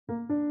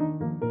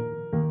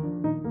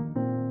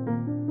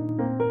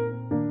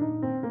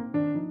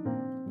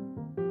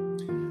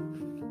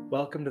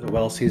Welcome to the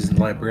Well-Seasoned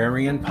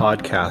Librarian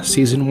Podcast,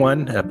 Season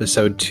 1,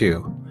 Episode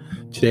 2.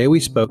 Today we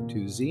spoke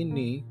to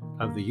Zeene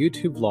of the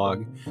YouTube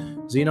vlog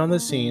Zeene on the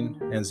Scene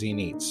and Zeene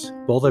Eats.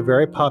 Both are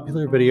very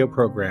popular video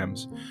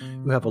programs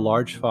who have a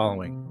large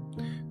following.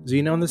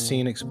 Zeene on the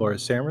Scene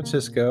explores San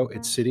Francisco,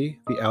 its city,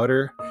 the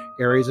outer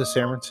areas of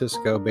San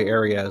Francisco Bay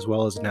Area, as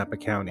well as Napa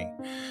County.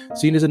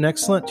 Zeene is an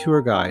excellent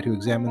tour guide who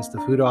examines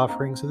the food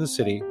offerings of the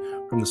city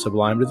from the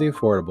sublime to the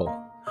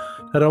affordable.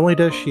 Not only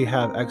does she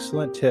have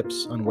excellent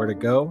tips on where to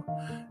go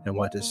and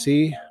what to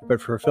see,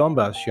 but for film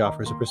buffs, she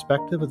offers a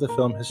perspective of the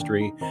film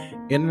history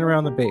in and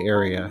around the Bay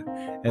Area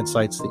and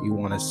sites that you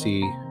want to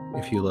see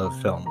if you love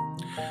film.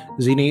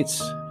 Zeene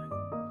Eats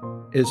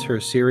is her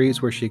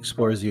series where she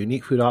explores the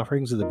unique food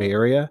offerings of the Bay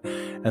Area,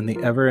 and the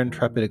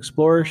ever-intrepid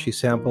explorer, she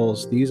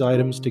samples these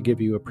items to give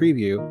you a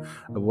preview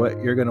of what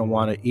you're going to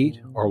want to eat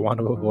or want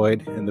to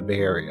avoid in the Bay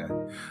Area.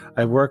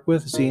 I've worked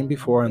with Zeene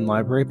before in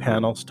library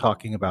panels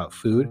talking about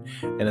food,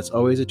 and it's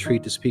always a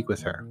treat to speak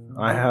with her.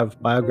 I have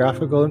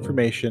biographical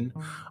information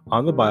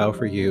on the bio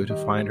for you to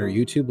find her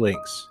YouTube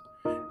links.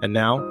 And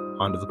now,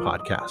 onto the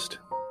podcast.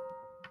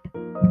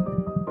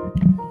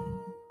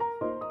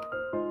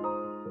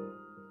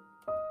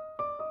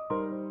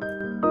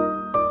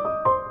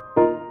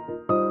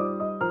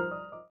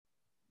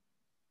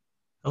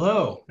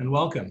 Hello, and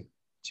welcome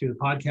to the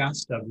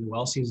podcast of the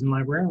Well-Seasoned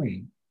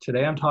Librarian.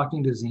 Today I'm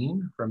talking to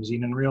Zeene from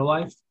Zeene in Real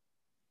Life,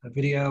 a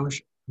video on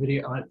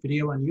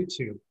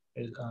YouTube.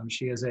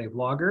 She is a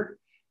vlogger,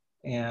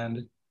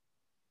 and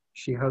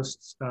she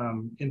hosts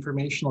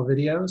informational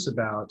videos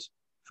about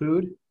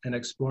food and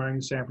exploring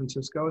San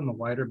Francisco and the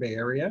wider Bay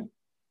Area.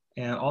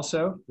 And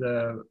also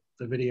the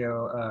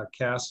video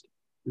cast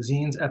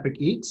Zeene's Epic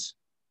Eats,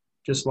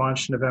 just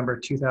launched November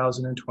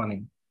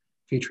 2020.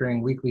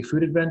 Featuring weekly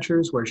food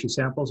adventures where she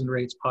samples and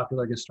rates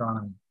popular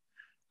gastronomy.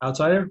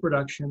 Outside of her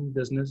production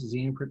business,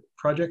 Zeene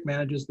project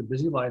manages the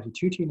busy lives of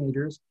two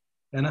teenagers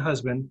and a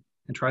husband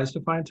and tries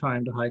to find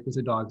time to hike with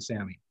her dog,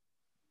 Sammy.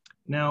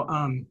 Now,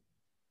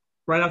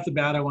 right off the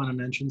bat, I want to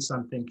mention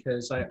something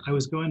because I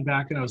was going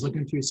back and I was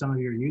looking through some of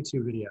your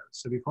YouTube videos.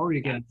 So before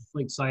we get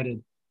really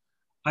excited,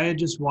 I had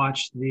just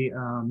watched the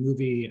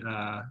movie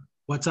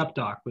What's Up,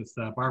 Doc with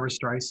Barbara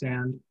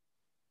Streisand,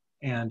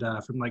 and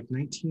from like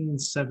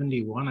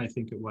 1971, I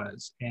think it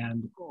was.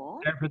 And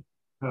San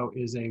Francisco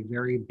is a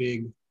very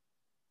big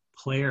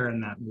player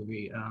in that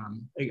movie.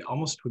 It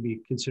almost would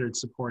be considered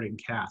supporting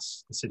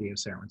cast, the city of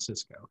San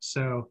Francisco.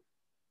 So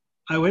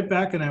I went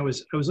back and I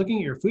was looking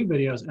at your food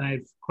videos, and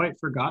I'd quite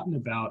forgotten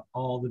about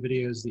all the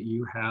videos that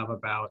you have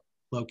about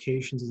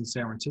locations in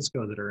San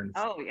Francisco that are in.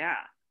 Oh, yeah.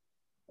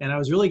 And I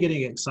was really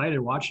getting excited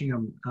watching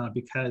them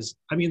because,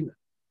 I mean,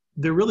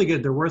 they're really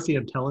good. They're worthy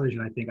of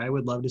television, I think. I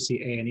would love to see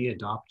A&E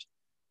adopt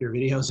your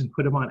videos and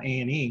put them on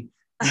A&E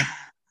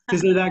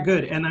because they're that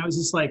good. And I was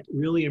just like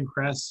really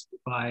impressed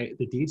by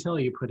the detail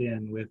you put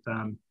in with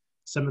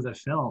some of the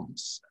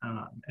films.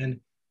 And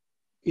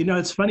you know,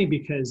 it's funny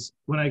because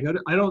when I go to,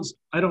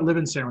 I don't live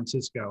in San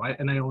Francisco,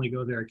 and I only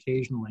go there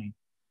occasionally,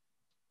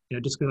 you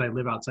know, just because I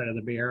live outside of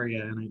the Bay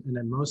Area, and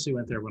I mostly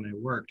went there when I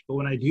worked. But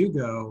when I do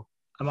go,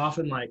 I'm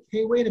often like,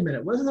 hey, wait a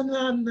minute, wasn't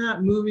that in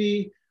that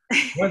movie?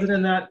 Wasn't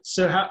in that?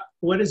 So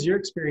what is your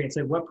experience,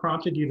 and what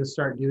prompted you to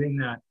start doing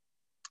that?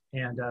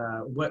 And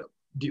what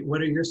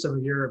are some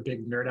of your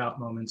big nerd out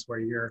moments where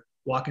you're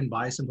walking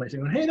by someplace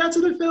and going, hey, that's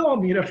in the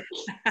film, you know?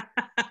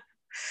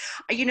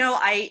 You know,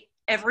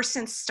 ever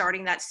since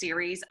starting that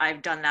series,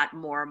 I've done that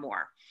more and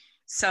more.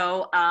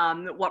 So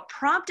what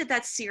prompted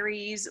that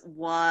series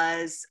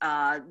was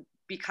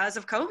because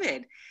of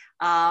COVID.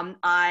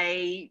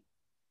 I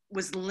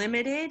was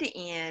limited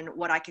in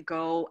what I could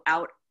go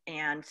out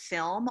and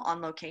film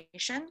on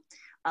location.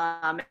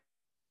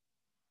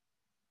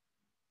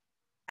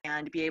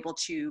 And be able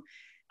to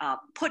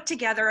put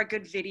together a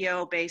good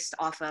video based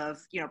off of,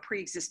 you know,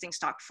 pre-existing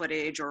stock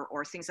footage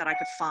or things that I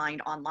could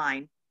find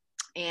online.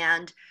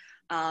 And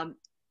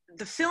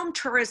the film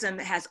tourism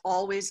has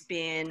always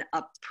been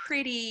a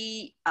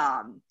pretty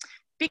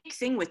big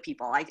thing with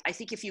people. I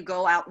think if you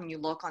go out and you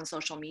look on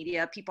social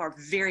media, people are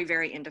very,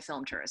 very into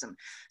film tourism.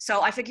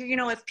 So I figure, you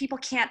know, if people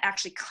can't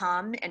actually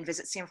come and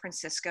visit San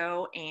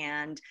Francisco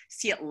and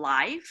see it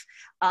live,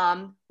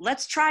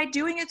 let's try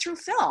doing it through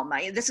film.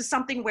 This is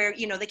something where,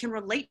 you know, they can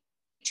relate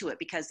to it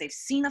because they've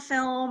seen the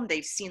film,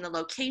 they've seen the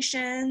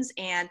locations,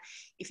 and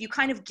if you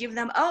kind of give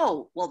them,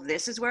 oh, well,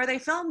 this is where they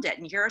filmed it,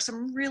 and here are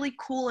some really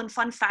cool and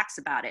fun facts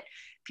about it,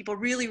 people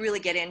really,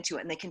 really get into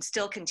it, and they can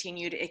still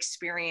continue to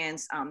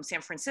experience San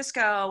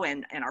Francisco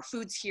and our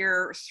foods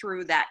here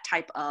through that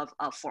type of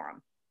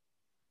forum.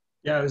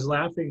 Yeah, I was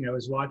laughing. I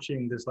was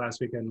watching this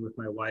last weekend with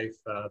my wife,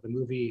 the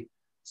movie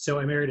So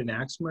I Married an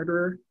Axe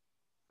Murderer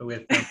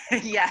with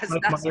yes,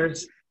 Mike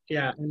Myers,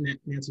 and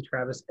Nancy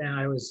Travis, and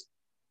I was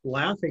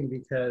laughing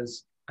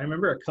because I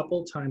remember a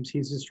couple times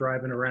he's just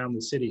driving around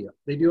the city.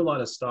 They do a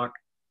lot of stock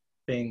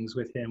things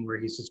with him where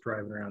he's just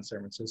driving around San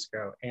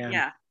Francisco. And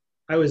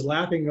I was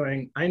laughing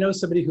going, I know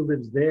somebody who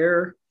lives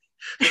there.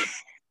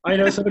 I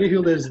know somebody who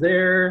lives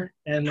there.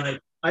 And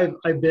like,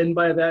 I've been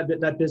by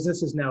that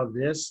business is now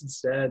this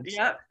instead.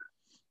 Yep.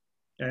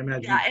 I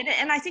imagine. Yeah,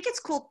 and I think it's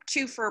cool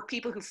too for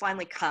people who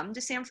finally come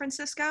to San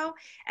Francisco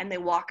and they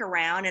walk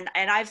around, and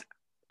I've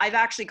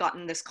actually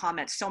gotten this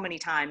comment so many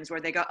times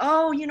where they go,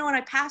 oh, you know, and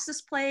I passed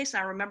this place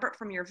and I remember it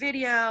from your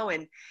video,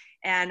 and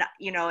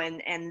you know,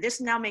 and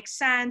this now makes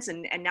sense,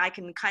 and I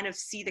can kind of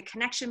see the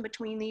connection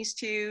between these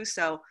two.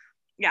 So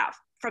yeah,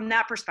 from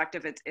that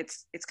perspective,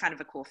 it's kind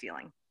of a cool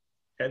feeling.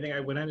 I think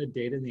I went on a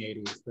date in the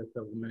 80s with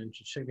a woman, and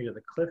she took me to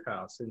the Cliff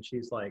House, and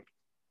she's like,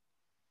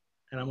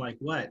 and I'm like,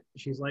 what?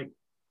 She's like,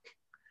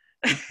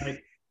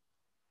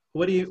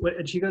 what do you, what?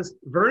 And she goes,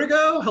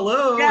 Vertigo,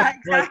 hello. Yeah, Like,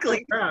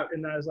 exactly. oh, crap.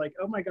 And I was like,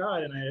 oh my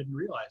God. And I didn't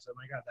realize, oh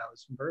my God, that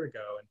was from Vertigo.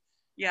 And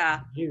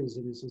Yeah. views,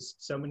 and there's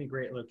just so many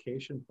great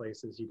location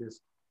places. You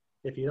just,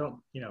 if you don't,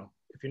 you know,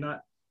 if you're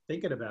not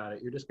thinking about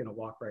it, you're just going to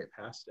walk right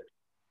past it.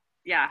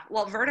 Yeah,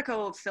 well,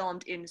 Vertigo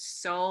filmed in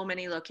so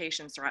many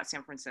locations throughout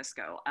San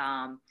Francisco.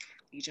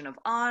 Legion of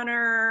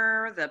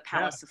Honor, the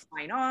Palace of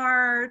Fine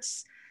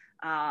Arts.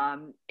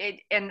 And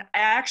I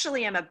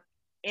actually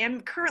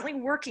am currently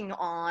working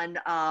on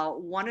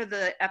one of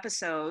the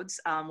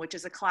episodes, which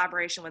is a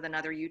collaboration with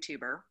another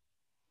YouTuber.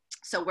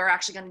 So we're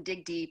actually going to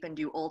dig deep and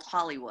do old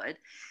Hollywood.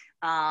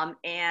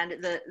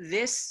 And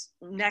this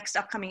next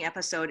upcoming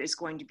episode is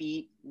going to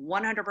be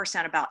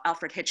 100% about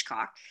Alfred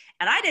Hitchcock.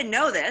 And I didn't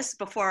know this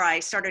before I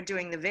started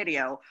doing the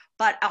video,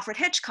 but Alfred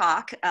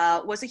Hitchcock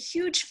was a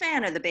huge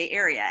fan of the Bay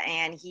Area,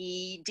 and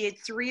he did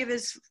 3 of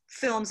his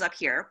films up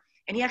here,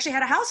 and he actually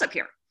had a house up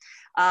here.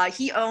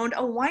 He owned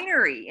a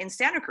winery in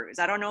Santa Cruz.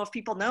 I don't know if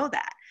people know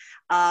that,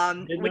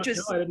 which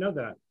was I didn't know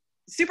that.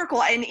 Super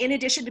cool. And in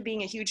addition to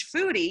being a huge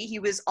foodie, he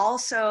was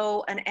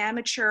also an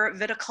amateur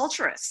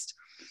viticulturist.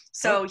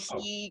 So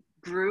he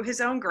grew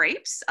his own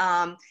grapes.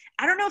 I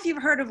don't know if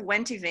you've heard of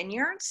Wente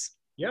Vineyards.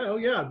 Yeah. Oh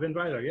yeah. I've been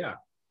by there. Yeah.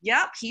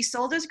 Yep. He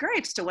sold his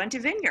grapes to Wente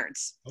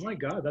Vineyards. Oh my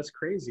God. That's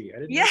crazy. I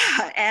didn't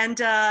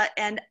know.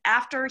 And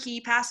after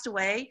he passed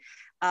away,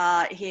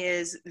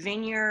 his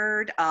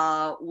vineyard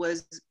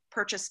was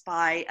purchased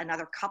by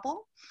another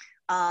couple.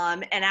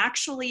 And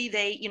actually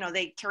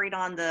they carried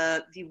on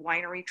the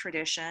winery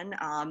tradition.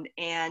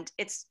 And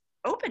it's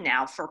open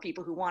now for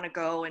people who want to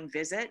go and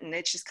visit, and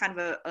it's just kind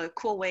of a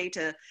cool way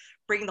to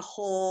bring the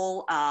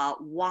whole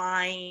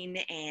wine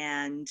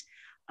and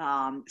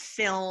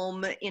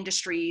film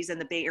industries in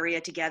the Bay Area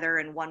together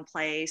in one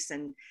place.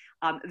 And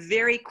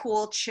very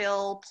cool,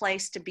 chill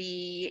place to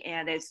be,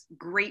 and it's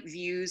great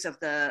views of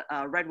the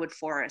redwood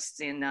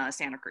forests in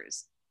Santa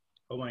Cruz.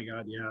 Oh my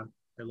God, yeah,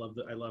 I love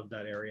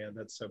that area.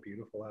 That's so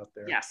beautiful out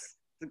there. Yes,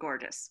 it's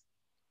gorgeous.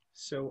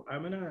 So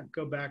I'm gonna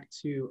go back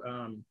to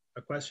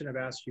a question I've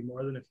asked you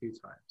more than a few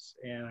times,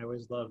 and I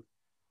always love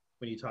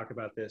when you talk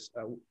about this.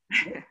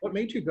 What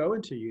made you go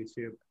into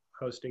YouTube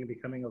hosting and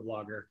becoming a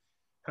vlogger?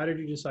 How did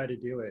you decide to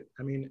do it?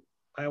 I mean,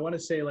 I want to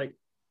say, like,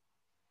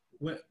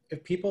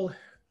 if people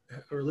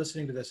who are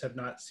listening to this have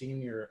not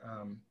seen your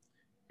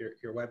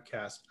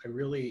webcast, I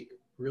really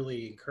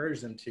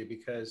encourage them to,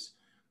 because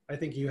I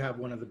think you have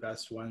one of the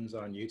best ones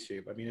on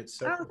YouTube. I mean, it's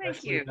so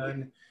professionally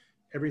done.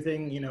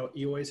 Everything, you know,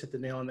 you always hit the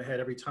nail on the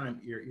head every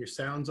time. Your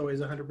sound's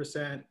always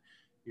 100%.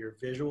 Your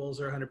visuals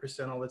are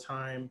 100% all the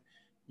time.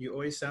 You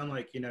always sound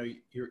like, you know,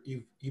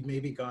 you've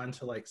maybe gone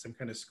to like some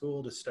kind of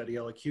school to study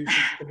elocution,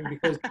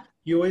 because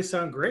you always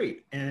sound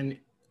great. And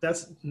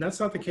that's not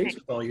the case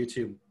with all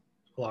YouTube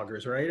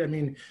bloggers, right? I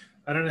mean,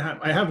 I don't know how,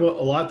 I have a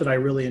lot that I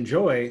really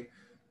enjoy,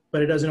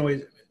 but it doesn't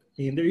always,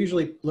 I mean, they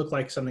usually look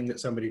like something that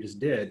somebody just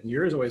did. And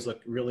yours always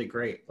looked really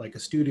great, like a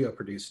studio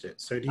produced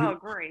it. So Oh,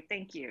 great.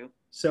 Thank you.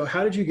 So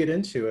how did you get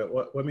into it?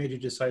 What made you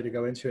decide to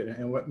go into it,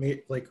 and what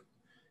made, like,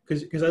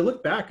 because I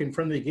look back, and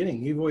from the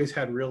beginning, you've always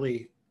had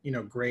really, you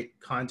know, great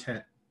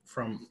content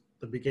from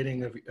the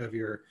beginning of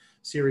your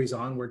series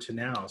onward to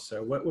now.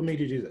 So what made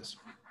you do this?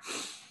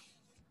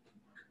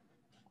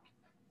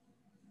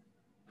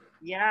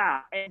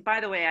 Yeah. And by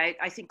the way,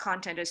 I think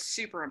content is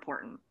super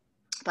important.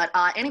 But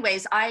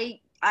anyways, I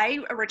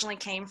originally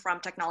came from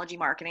technology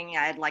marketing.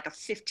 I had like a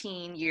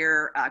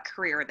 15-year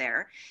career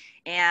there.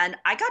 And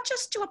I got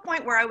just to a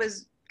point where I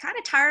was kind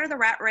of tired of the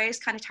rat race,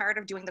 kind of tired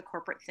of doing the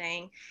corporate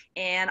thing.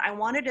 And I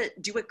wanted to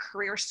do a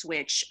career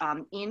switch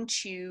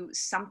into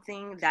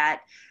something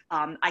that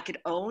I could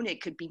own.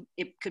 It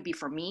could be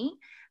for me,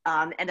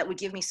 and that would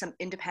give me some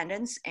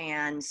independence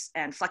and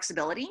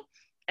flexibility.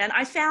 And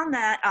I found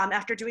that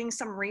after doing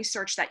some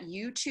research, that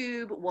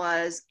YouTube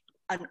was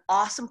an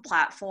awesome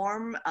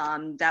platform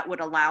that would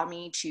allow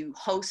me to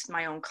host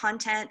my own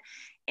content.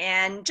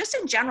 And just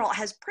in general, it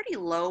has pretty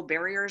low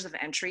barriers of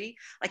entry.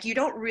 Like, you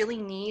don't really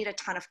need a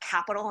ton of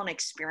capital and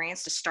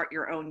experience to start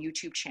your own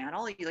YouTube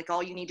channel. Like,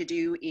 all you need to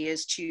do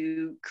is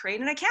to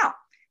create an account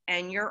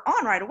and you're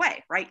on right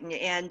away, right?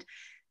 And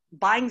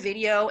buying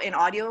video and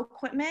audio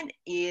equipment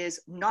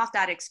is not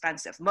that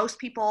expensive. Most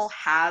people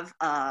have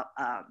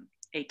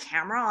a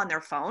camera on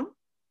their phone,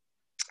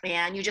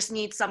 and you just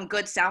need some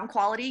good sound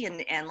quality,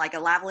 and like a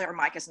lavalier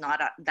mic is not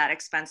that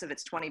expensive.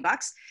 It's $20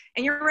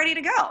 and you're ready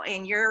to go.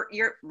 And you're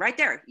right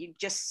there. You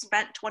just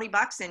spent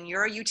 $20 and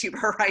you're a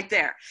YouTuber right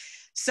there.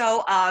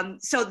 So,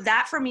 so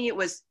that for me, it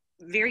was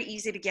very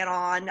easy to get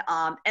on.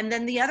 And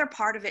then the other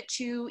part of it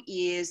too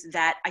is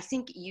that I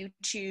think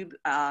YouTube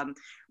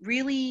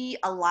really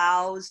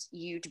allows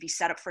you to be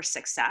set up for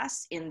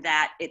success in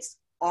that it's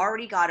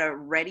already got a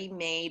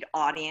ready-made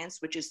audience,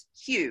 which is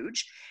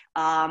huge.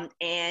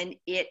 And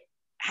it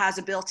has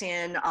a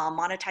built-in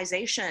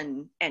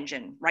monetization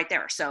engine right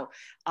there. So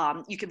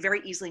you could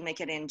very easily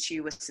make it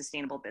into a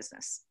sustainable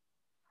business.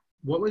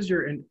 What was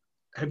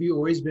have you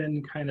always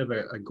been kind of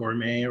a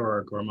gourmet or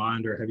a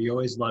gourmand, or have you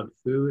always loved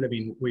food? I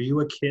mean, were you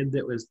a kid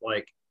that was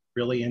like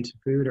really into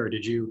food, or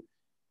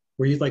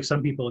were you like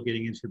some people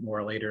getting into it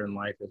more later in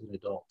life as an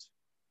adult?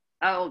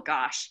 Oh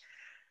gosh.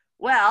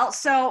 Well,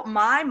 so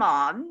my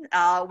mom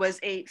was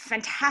a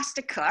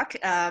fantastic cook,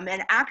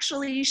 and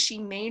actually she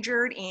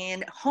majored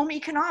in home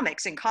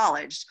economics in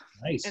college.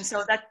 Nice. And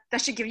so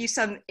that should give you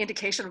some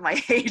indication of my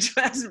age,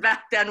 as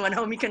back then when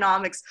home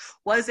economics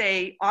was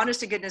a honest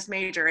to goodness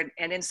major.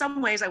 And in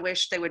some ways I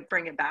wish they would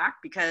bring it back,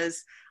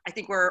 because I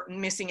think we're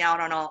missing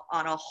out on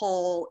a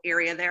whole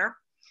area there.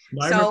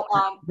 Well,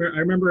 I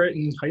remember it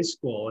in high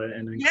school,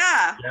 and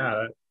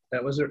yeah.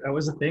 That was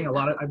a thing.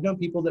 I've known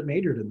people that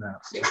majored in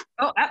that. So.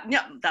 Oh,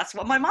 yeah, that's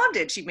what my mom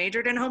did. She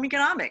majored in home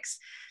economics.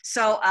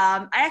 So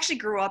I actually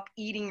grew up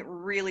eating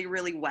really,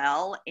 really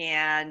well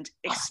and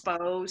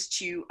exposed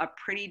to a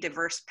pretty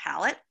diverse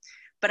palate.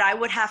 But I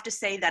would have to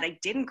say that I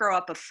didn't grow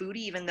up a foodie,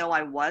 even though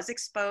I was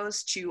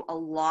exposed to a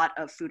lot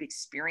of food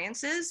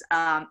experiences.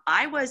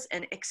 I was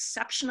an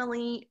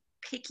exceptionally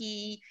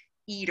picky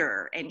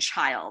eater and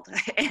child.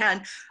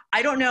 And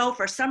I don't know,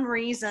 for some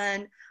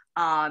reason,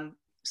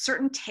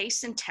 certain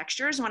tastes and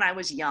textures when I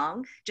was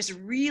young just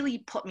really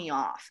put me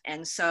off.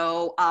 And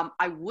so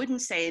I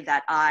wouldn't say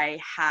that I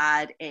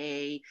had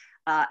an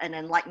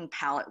enlightened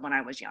palate when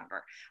I was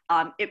younger.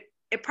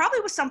 It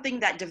probably was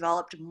something that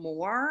developed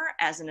more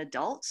as an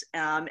adult.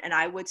 And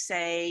I would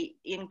say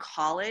in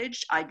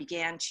college, I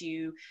began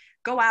to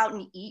go out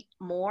and eat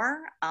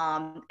more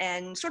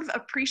and sort of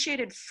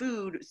appreciated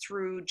food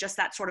through just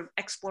that sort of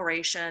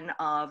exploration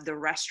of the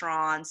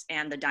restaurants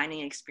and the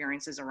dining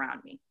experiences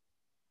around me.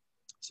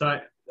 So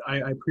I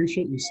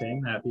appreciate you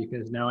saying that,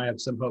 because now I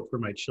have some hope for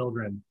my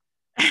children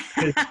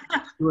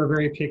who are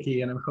very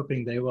picky, and I'm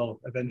hoping they will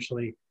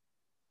eventually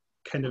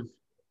kind of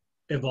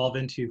evolve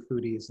into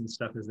foodies and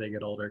stuff as they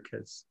get older,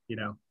 because, you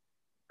know,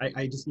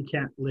 you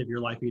can't live your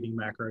life eating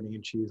macaroni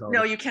and cheese all the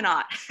time. No, you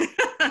cannot.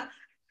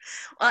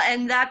 Well,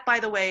 and that, by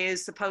the way,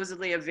 is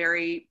supposedly a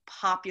very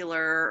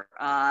popular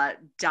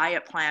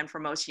diet plan for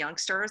most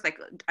youngsters. Like,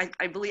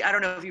 I believe, I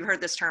don't know if you've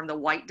heard this term, the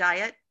white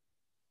diet.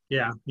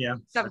 Yeah.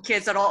 Some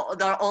kids that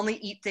only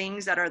eat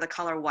things that are the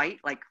color white,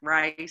 like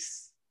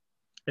rice,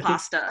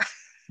 pasta.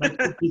 Like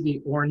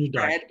the orange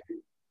diet.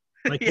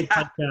 Like, yeah.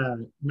 Like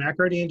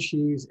macaroni and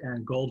cheese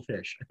and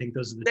goldfish. I think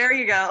those are the There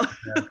you go.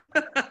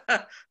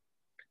 Yeah.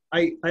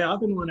 I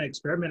often want to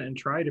experiment and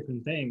try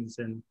different things,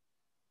 and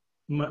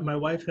my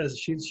wife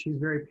she's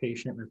very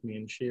patient with me,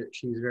 and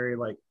she's very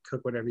like,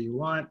 cook whatever you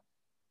want.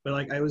 But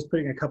like, I was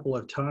putting a couple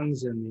of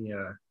tongues in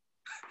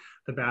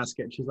the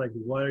basket. She's like,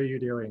 "What are you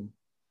doing?"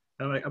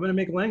 I'm like, "I'm gonna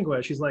make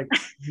lengua." She's like,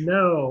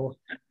 no.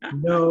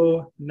 I'm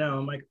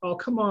like, "Oh,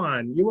 come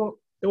on, it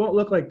won't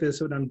look like this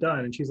when I'm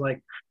done." And she's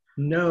like,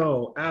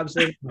 "No,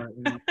 absolutely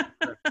not."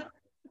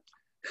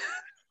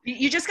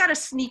 You just got to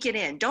sneak it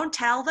in. Don't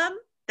tell them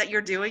that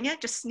you're doing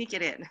it. Just sneak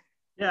it in.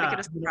 Yeah. Make it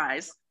a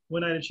surprise.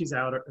 One night she's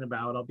out and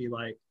about, I'll be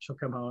like, she'll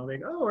come home and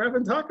be like, "Oh, we're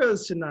having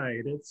tacos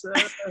tonight. It's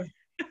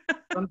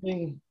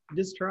something,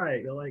 just try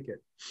it. You'll like it."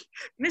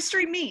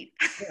 Mystery meat.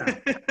 Yeah.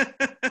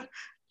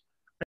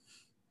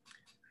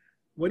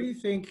 What do you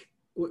think?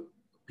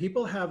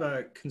 People have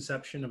a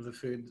conception of the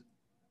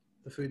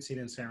food scene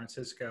in San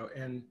Francisco,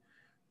 and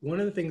one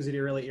of the things that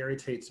really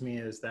irritates me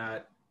is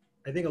that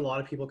I think a lot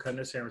of people come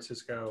to San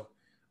Francisco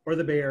or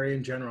the Bay Area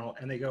in general,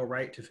 and they go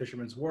right to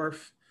Fisherman's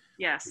Wharf.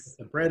 Yes.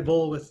 The bread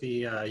bowl with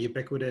the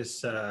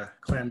ubiquitous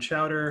clam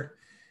chowder.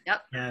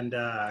 Yep. And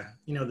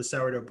the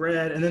sourdough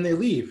bread, and then they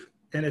leave.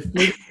 And if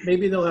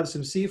maybe they'll have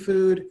some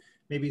seafood,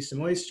 maybe some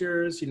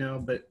oysters,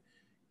 but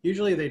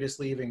usually they just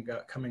leave and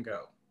come and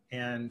go.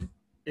 And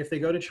if they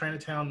go to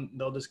Chinatown,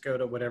 they'll just go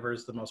to whatever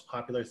is the most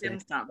popular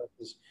thing.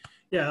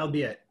 Yeah, that'll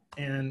be it.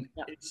 And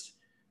yep.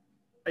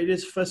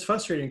 It's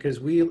frustrating,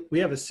 because we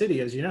have a city,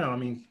 as you know, I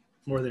mean,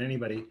 more than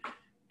anybody,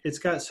 it's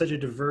got such a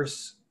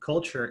diverse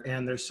culture,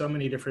 and there's so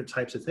many different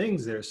types of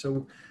things there.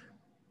 So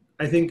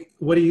I think,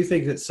 what do you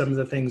think that some of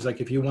the things,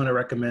 like if you want to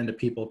recommend to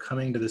people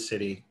coming to the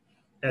city,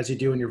 as you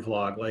do in your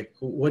vlog, like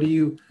what do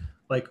you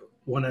like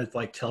want to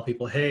like tell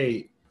people,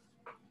 hey,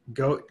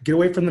 get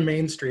away from the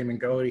mainstream and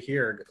go to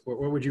here?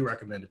 What would you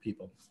recommend to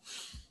people?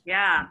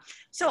 Yeah.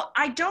 So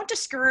I don't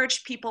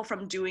discourage people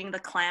from doing the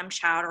clam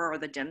chowder or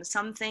the dim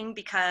sum thing,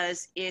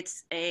 because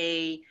it's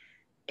a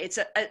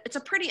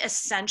pretty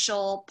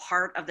essential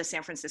part of the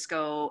San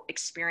Francisco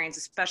experience,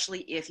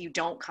 especially if you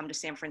don't come to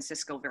San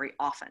Francisco very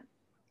often.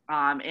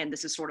 And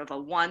this is sort of a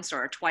once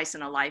or a twice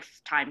in a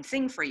lifetime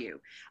thing for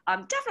you.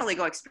 Definitely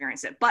go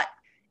experience it, but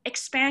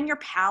expand your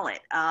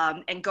palate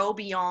and go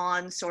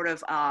beyond sort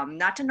of,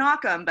 not to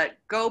knock them, but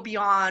go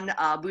beyond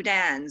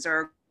Boudin's,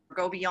 or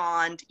go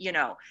beyond, you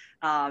know,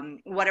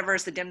 whatever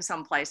is the dim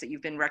sum place that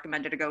you've been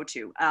recommended to go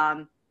to.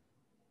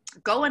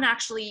 Go and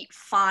actually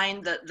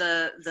find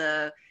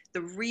the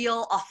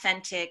real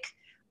authentic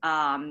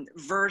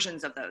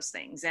versions of those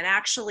things. And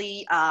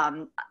actually,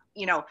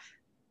 you know,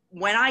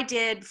 when I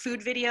did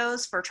food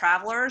videos for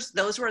travelers,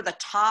 those were the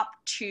top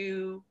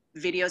 2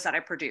 videos that I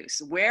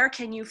produce. Where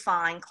can you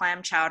find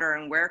clam chowder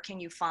and where can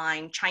you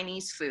find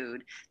Chinese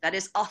food that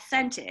is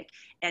authentic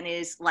and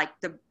is like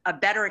a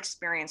better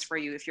experience for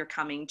you if you're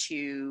coming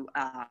to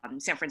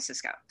San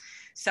Francisco.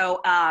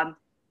 So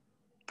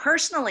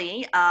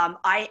personally,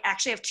 I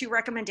actually have 2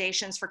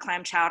 recommendations for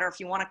clam chowder. If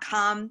you want to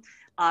come,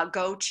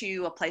 go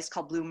to a place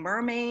called Blue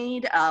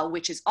Mermaid,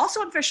 which is also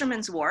on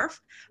Fisherman's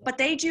Wharf, but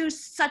they do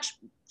such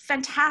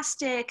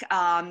fantastic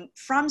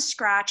from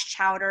scratch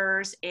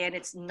chowders, and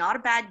it's not a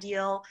bad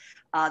deal.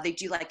 They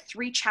do like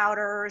 3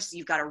 chowders.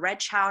 You've got a red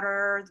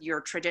chowder,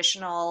 your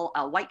traditional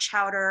white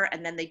chowder,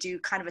 and then they do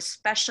kind of a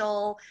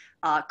special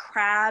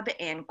crab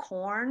and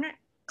corn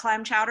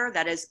clam chowder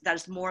that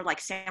is more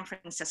like San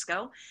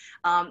Francisco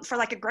for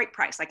like a great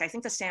price. Like I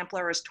think the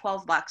sampler is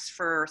 $12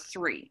 for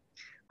 3.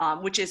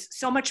 Which is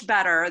so much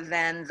better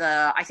than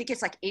I think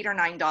it's like $8 or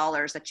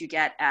 $9 that you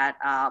get at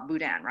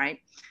Boudin, right?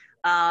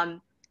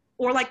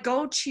 Or like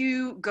go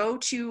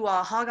to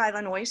Hog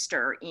Island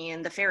Oyster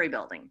in the Ferry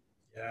Building.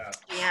 Yeah.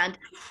 And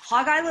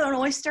Hog Island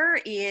Oyster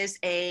is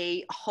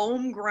a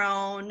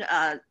homegrown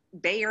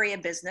Bay Area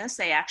business.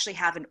 They actually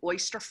have an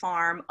oyster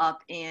farm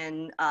up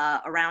in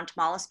around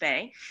Tomales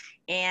Bay.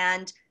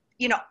 And,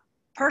 you know,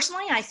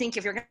 personally, I think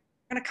if you're going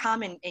to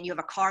come and you have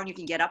a car and you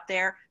can get up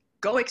there,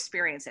 go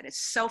experience it. It's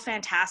so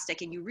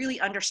fantastic. And you really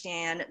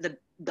understand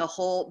the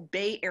whole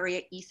Bay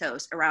Area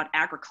ethos around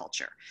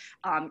agriculture.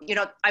 You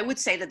know, I would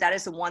say that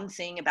is the one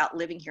thing about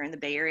living here in the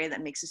Bay Area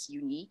that makes us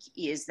unique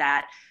is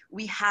that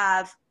we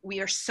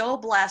are so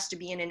blessed to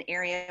be in an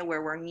area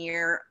where we're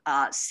near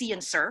sea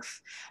and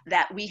surf,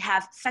 that we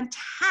have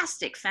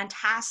fantastic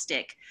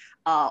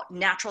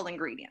natural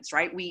ingredients,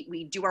 right?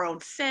 We do our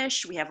own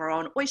fish, we have our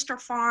own oyster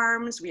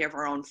farms, we have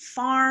our own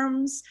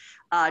farms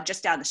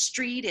just down the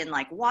street in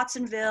like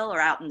Watsonville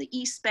or out in the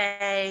East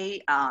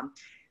Bay.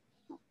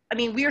 I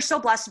mean, we are so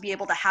blessed to be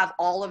able to have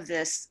all of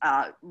this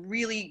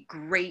really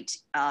great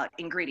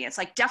ingredients.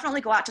 Like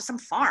definitely go out to some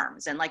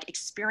farms and like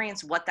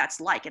experience what that's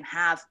like and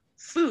have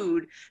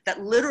food that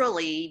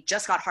literally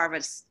just got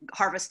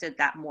harvested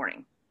that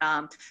morning.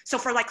 So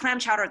for like clam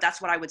chowder,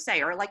 that's what I would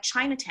say. Or like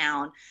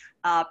Chinatown,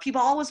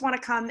 people always want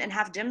to come and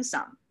have dim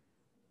sum.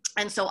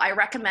 And so I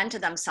recommend to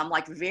them some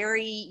like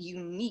very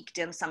unique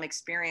dim sum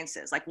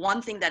experiences. Like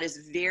one thing that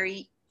is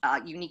very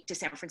unique to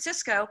San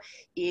Francisco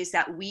is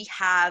that we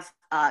have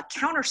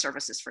counter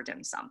services for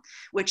dim sum,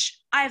 which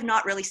I have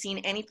not really seen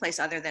any place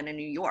other than in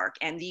New York.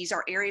 And these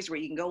are areas where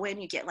you can go in,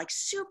 you get like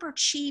super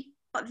cheap,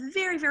 but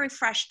very, very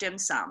fresh dim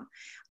sum.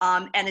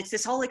 And it's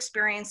this whole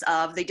experience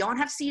of they don't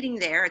have seating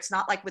there. It's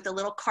not like with the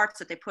little carts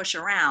that they push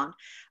around.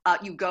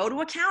 You go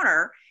to a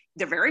counter,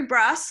 they're very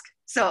brusque.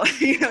 So,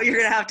 you know, you're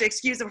going to have to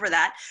excuse them for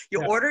that.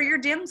 You order your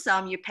dim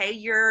sum, you pay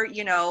your,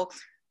 you know,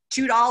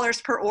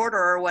 $2 per order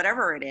or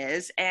whatever it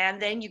is.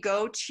 And then you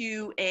go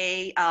to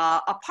a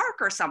park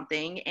or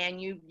something and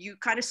you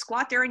kind of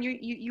squat there and you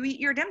eat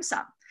your dim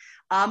sum.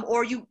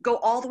 Or you go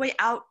all the way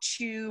out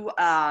to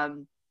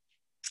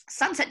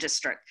Sunset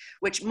District,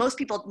 which most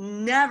people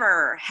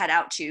never head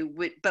out to,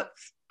 but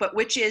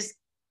which is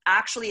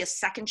actually a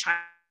second China,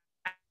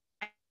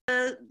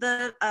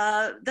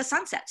 the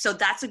sunset. So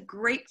that's a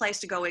great place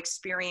to go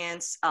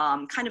experience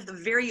kind of the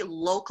very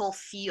local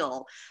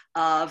feel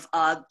of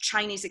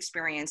Chinese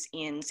experience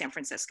in San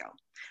Francisco.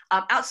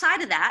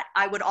 Outside of that,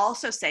 I would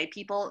also say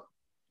people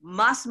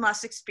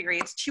must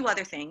experience 2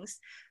 other things.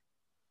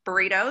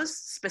 Burritos,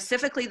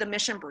 specifically the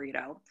Mission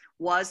Burrito,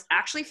 was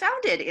actually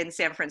founded in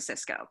San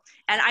Francisco.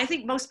 And I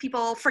think most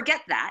people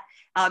forget that.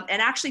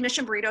 And actually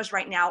Mission Burritos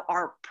right now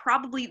are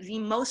probably the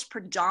most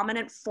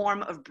predominant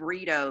form of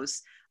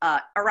burritos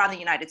around the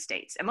United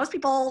States. And most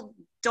people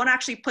don't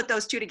actually put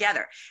those 2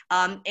 together.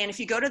 And if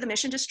you go to the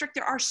Mission District,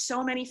 there are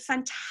so many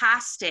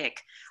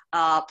fantastic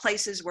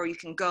places where you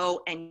can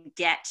go and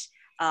get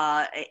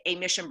a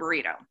Mission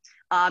Burrito.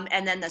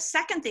 And then the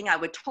second thing I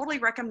would totally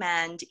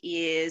recommend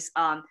is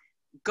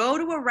go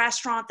to a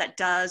restaurant that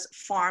does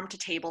farm to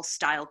table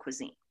style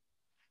cuisine,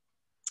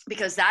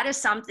 because that is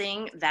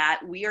something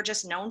that we are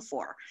just known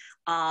for.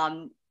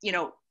 You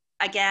know,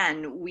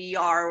 again, we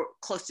are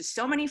close to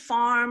so many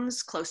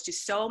farms, close to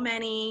so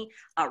many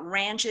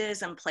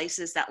ranches and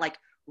places that like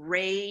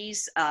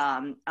raise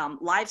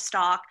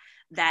livestock,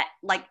 that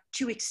like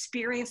to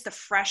experience the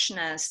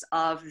freshness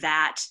of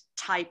that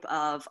type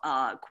of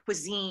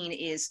cuisine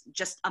is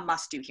just a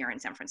must do here in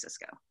San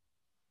Francisco.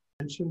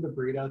 Mentioned the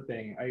burrito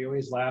thing. I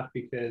always laugh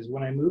because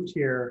when I moved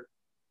here,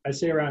 I'd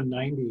say around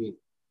 90,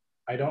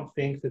 I don't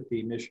think that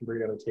the Mission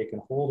Burrito had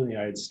taken hold in the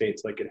United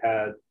States like it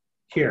had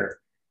here.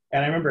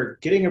 And I remember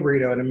getting a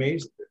burrito and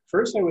amazed.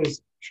 First, I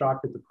was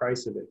shocked at the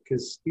price of it,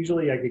 because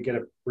usually I could get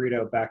a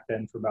burrito back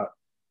then for about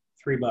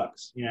 $3,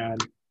 you know,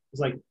 and it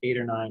was like 8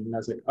 or 9. And I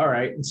was like, all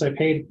right. And so I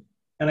paid,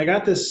 And I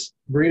got this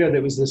burrito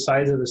that was the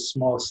size of a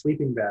small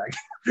sleeping bag.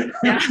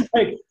 Yeah.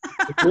 Like,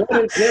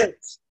 what is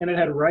this? And it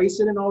had rice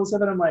in it and all this stuff.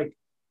 And I'm like,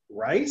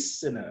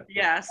 rice in it?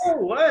 Yes. Oh,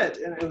 what?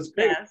 And it was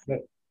great. Yes. But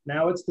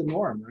now it's the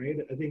norm, right?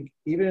 I think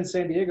even in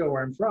San Diego,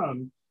 where I'm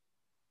from,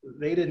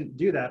 they didn't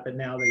do that, but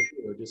now they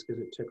do, just because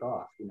it took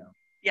off, you know.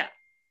 Yeah.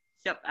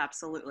 Yep.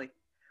 Absolutely.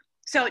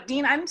 So,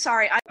 Dean, I'm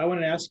sorry. I want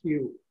to ask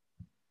you,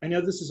 I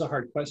know this is a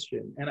hard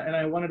question, and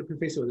I wanted to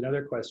preface it with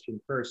another question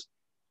first.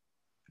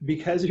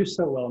 Because you're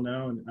so well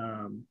known,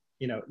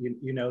 you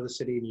know the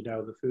city and you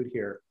know the food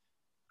here.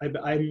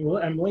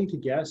 I'm willing to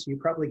guess you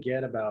probably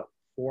get about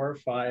 4 or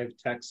 5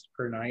 texts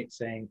per night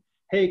saying,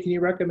 "Hey, can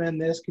you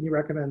recommend this? Can you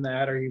recommend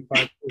that? Are you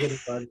fun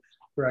to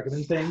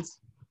recommend things?"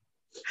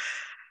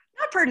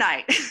 Not per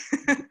night.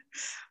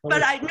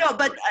 But I know,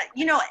 but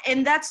you know,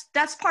 and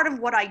that's part of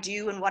what I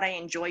do and what I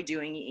enjoy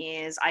doing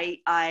is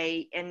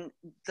and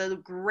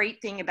the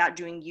great thing about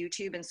doing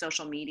YouTube and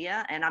social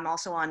media, and I'm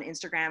also on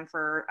Instagram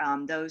for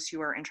those who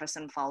are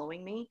interested in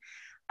following me,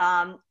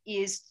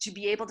 is to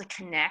be able to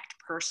connect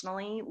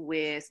personally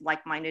with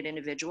like-minded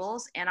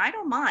individuals. And I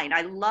don't mind.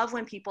 I love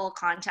when people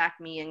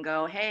contact me and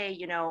go, hey,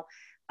 you know,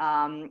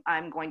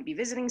 I'm going to be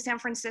visiting San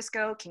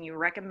Francisco. Can you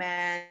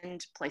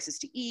recommend places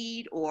to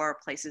eat or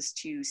places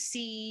to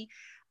see?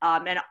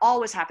 And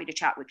always happy to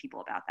chat with people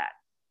about that.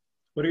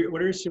 What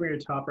are some of your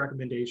top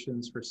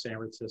recommendations for San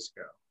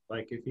Francisco?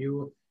 Like if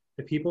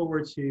people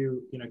were to,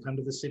 you know, come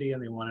to the city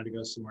and they wanted to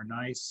go somewhere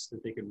nice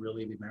that they could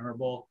really be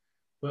memorable,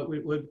 what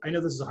would, I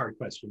know this is a hard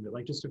question, but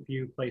like just a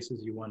few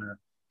places you want to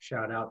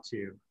shout out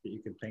to that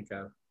you can think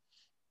of.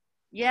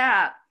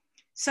 Yeah.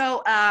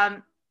 So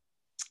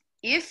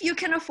if you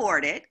can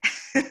afford it,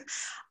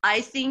 I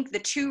think the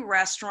 2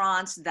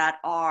 restaurants that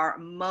are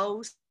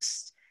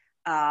most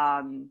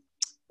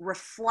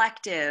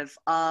reflective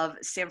of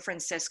San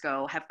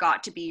Francisco have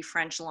got to be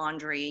French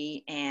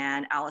Laundry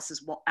and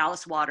Alice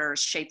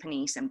Waters Chez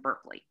Panisse in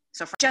Berkeley.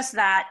 So for just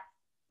that,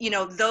 you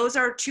know, those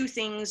are 2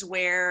 things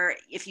where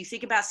if you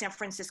think about San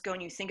Francisco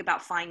and you think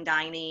about fine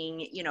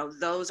dining, you know,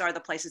 those are the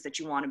places that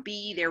you want to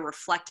be. They're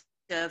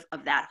reflective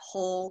of that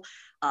whole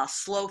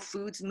slow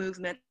foods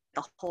movement,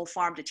 the whole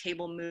farm to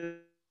table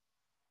movement.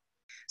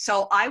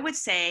 So I would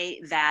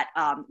say that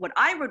what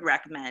I would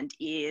recommend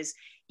is,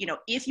 you know,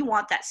 if you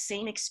want that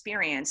same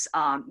experience,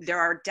 there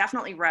are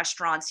definitely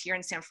restaurants here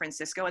in San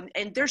Francisco,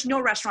 and there's no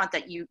restaurant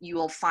that you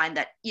will find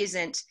that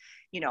isn't,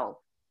 you know,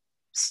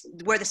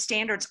 where the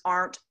standards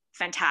aren't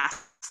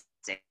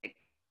fantastic.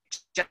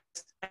 Just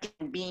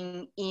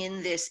being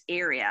in this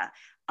area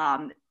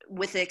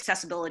with the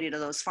accessibility to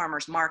those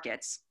farmers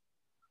markets.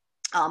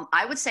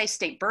 I would say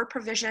State Bird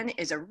Provision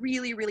is a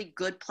really, really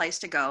good place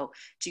to go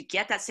to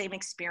get that same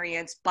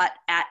experience, but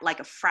at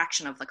like a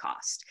fraction of the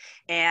cost.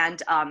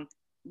 And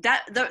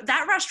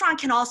that restaurant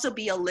can also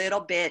be a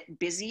little bit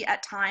busy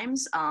at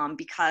times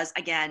because,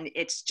 again,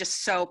 it's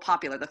just so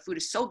popular. The food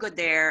is so good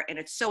there and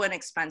it's so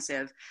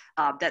inexpensive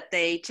that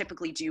they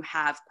typically do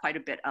have quite a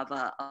bit of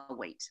a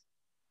wait.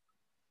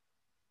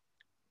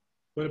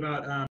 What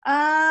about,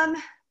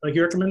 like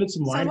you recommended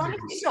some wine?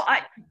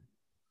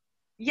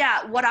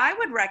 Yeah, what I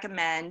would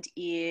recommend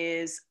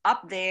is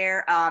up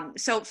there.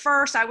 So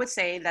first, I would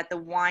say that the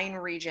wine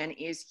region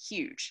is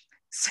huge.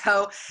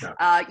 So,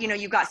 you know,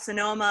 you've got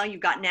Sonoma,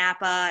 you've got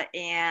Napa,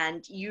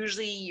 and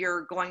usually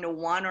you're going to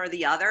one or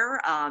the other.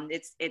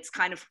 It's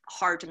kind of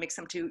hard to mix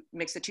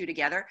the two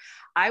together.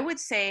 I would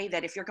say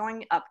that if you're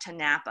going up to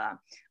Napa,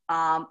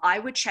 I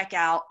would check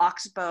out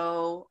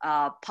Oxbow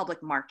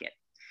Public Market.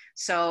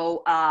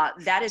 So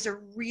that is a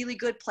really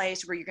good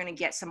place where you're going to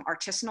get some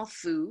artisanal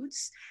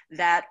foods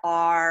that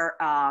are,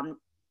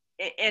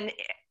 and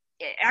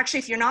actually,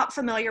 if you're not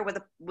familiar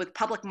with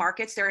public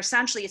markets, they're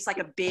essentially, it's like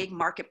a big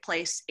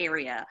marketplace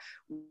area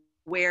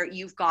where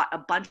you've got a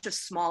bunch of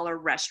smaller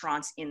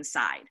restaurants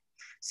inside.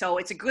 So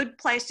it's a good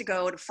place to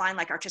go to find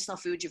like artisanal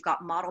foods. You've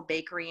got Model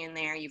Bakery in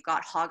there. You've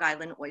got Hog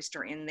Island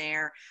Oyster in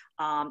there.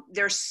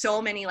 There's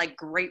so many like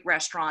great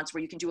restaurants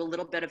where you can do a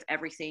little bit of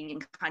everything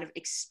and kind of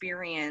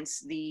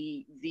experience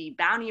the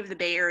bounty of the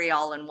Bay Area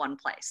all in one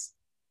place.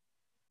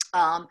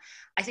 I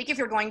think if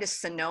you're going to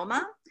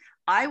Sonoma,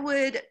 I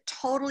would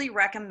totally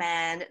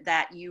recommend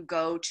that you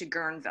go to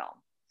Guerneville.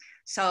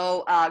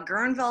 So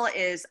Guerneville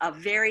is a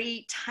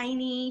very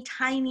tiny,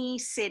 tiny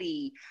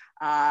city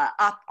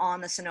up on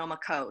the Sonoma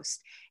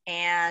coast.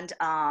 And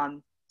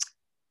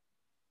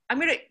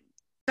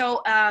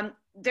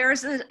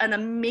there's an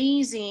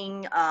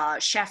amazing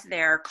chef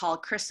there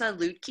called Krista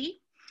Lutke.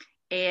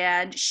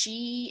 And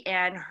she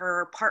and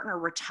her partner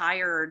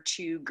retired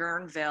to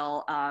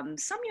Guerneville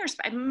some years,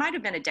 it might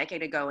have been a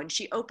decade ago. And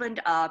she opened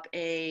up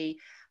a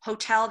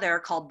hotel there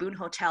called Boone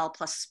Hotel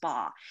plus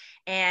Spa.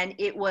 And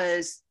it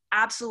was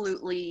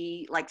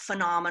absolutely like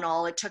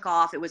phenomenal. It took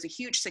off. It was a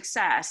huge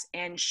success.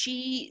 And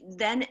she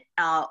then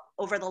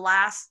over the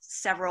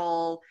last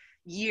several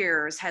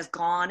years has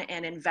gone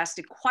and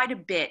invested quite a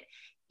bit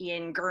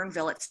in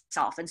Guerneville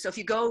itself. And so if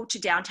you go to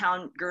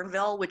downtown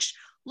Guerneville, which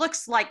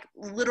looks like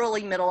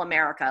literally middle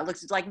America. It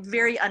looks like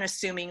very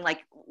unassuming,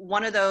 like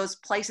one of those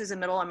places in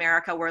middle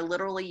America where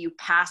literally you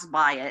pass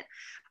by it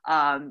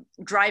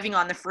driving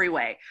on the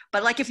freeway.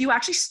 But like if you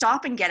actually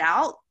stop and get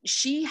out,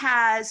 she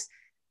has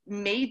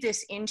made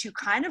this into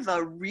kind of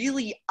a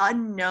really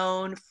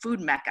unknown food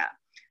mecca.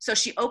 So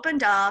she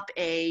opened up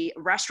a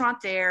restaurant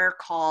there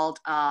called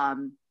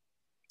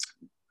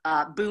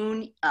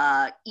Boone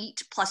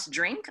Eat Plus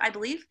Drink, I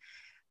believe.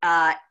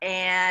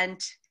 And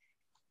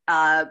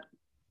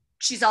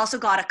she's also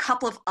got a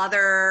couple of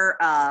other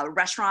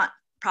restaurant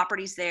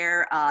properties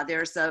there.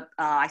 There's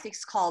I think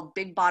it's called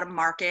Big Bottom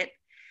Market,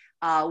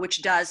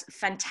 which does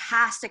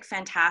fantastic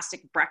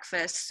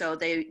breakfast. So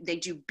they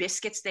do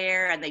biscuits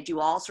there, and they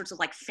do all sorts of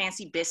like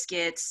fancy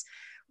biscuits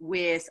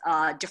with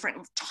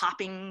different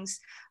toppings.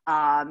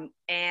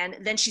 And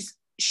then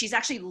she's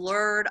actually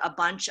lured a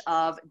bunch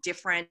of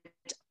different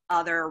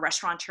other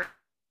restaurateurs.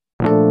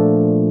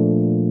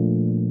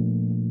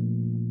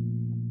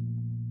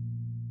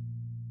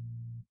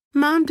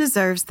 Mom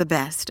deserves the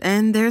best,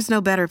 and there's no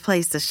better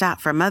place to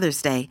shop for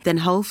Mother's Day than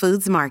Whole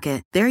Foods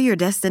Market. They're your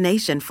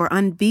destination for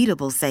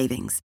unbeatable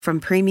savings, from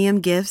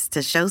premium gifts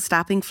to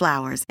show-stopping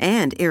flowers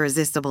and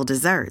irresistible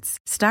desserts.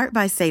 Start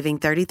by saving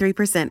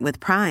 33% with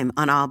Prime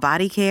on all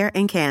body care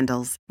and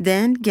candles.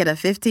 Then get a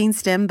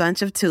 15-stem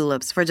bunch of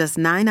tulips for just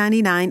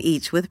 $9.99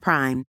 each with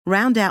Prime.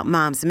 Round out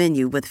Mom's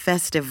menu with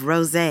festive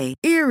rosé,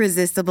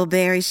 irresistible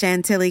berry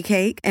chantilly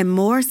cake, and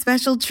more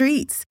special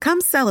treats.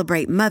 Come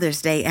celebrate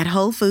Mother's Day at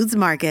Whole Foods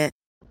Market.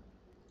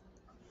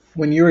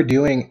 When you were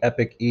doing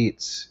Epic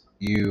Eats,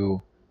 you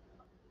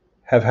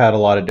have had a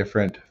lot of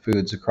different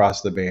foods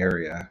across the Bay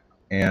Area,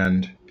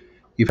 and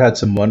you've had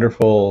some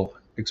wonderful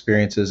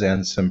experiences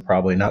and some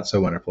probably not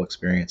so wonderful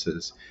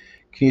experiences.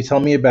 Can you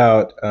tell me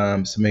about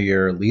some of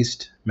your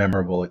least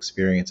memorable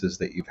experiences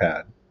that you've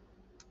had?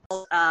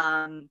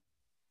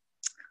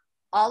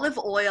 Olive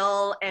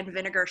oil and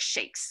vinegar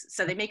shakes.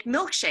 So they make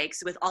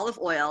milkshakes with olive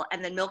oil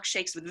and then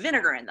milkshakes with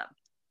vinegar in them.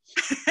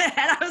 And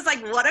I was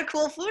like, what a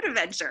cool food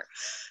adventure.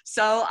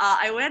 So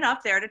I went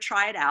up there to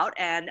try it out,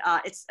 and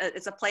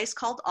it's a place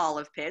called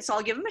Olive Pit. So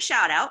I'll give them a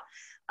shout out.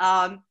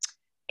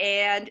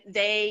 And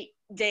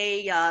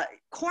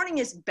Corning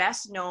is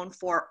best known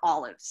for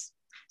olives.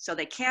 So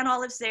they can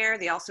olives there.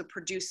 They also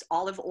produce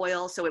olive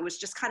oil. So it was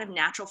just kind of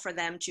natural for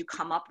them to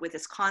come up with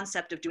this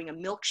concept of doing a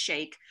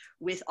milkshake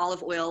with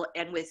olive oil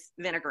and with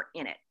vinegar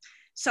in it.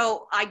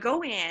 So I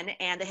go in,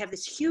 and they have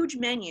this huge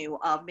menu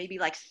of maybe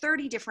like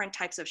 30 different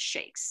types of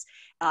shakes.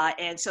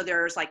 And so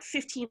there's like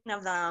 15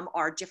 of them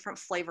are different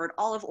flavored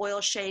olive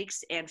oil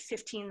shakes, and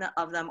 15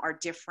 of them are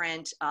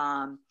different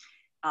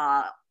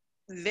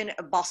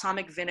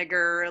balsamic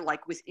vinegar,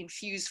 like with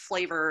infused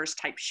flavors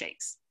type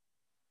shakes.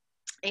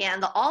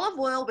 And the olive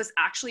oil was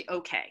actually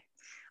okay.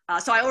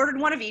 So I ordered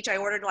one of each. I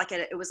ordered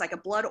it was like a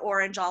blood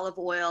orange olive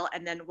oil,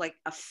 and then like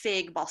a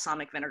fig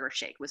balsamic vinegar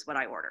shake was what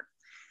I ordered.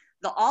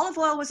 The olive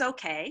oil was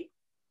okay.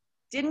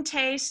 Didn't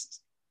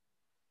taste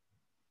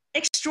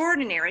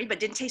extraordinary, but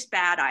didn't taste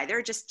bad either.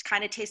 It just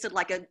kind of tasted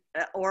like a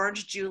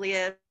orange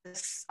Julius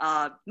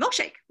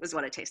milkshake was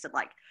what it tasted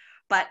like.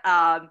 But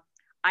I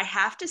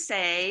have to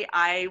say,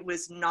 I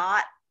was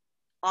not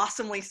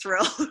awesomely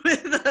thrilled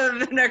with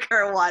the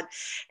vinegar one.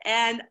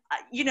 And,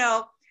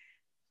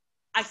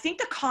 I think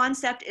the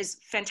concept is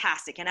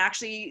fantastic. And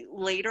actually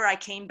later I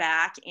came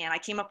back and I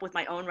came up with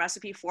my own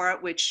recipe for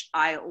it, which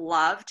I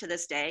love to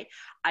this day.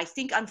 I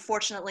think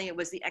unfortunately it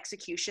was the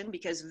execution,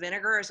 because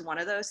vinegar is one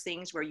of those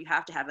things where you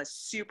have to have a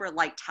super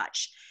light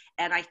touch.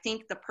 And I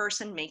think the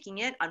person making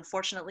it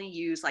unfortunately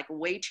used like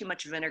way too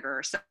much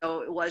vinegar.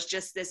 So it was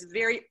just this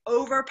very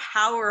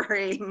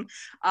overpowering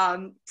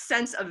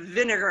sense of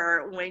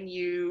vinegar when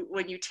you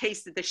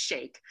tasted the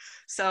shake.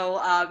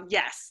 So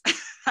yes,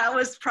 that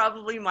was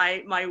probably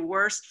my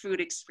worst food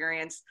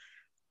experience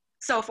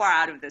so far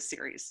out of this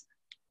series.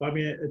 Well, I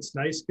mean, it's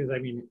nice because, I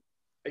mean,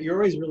 you're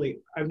always really,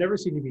 I've never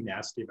seen you be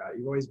nasty about it.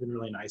 You've always been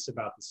really nice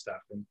about the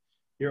stuff, and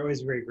you're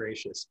always very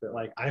gracious. But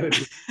like, I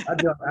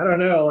don't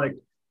know, like,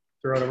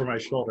 throw it over my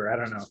shoulder. I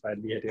don't know if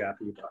I'd be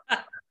happy about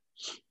that.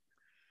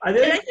 I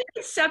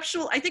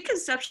think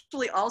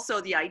conceptually also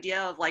the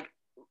idea of like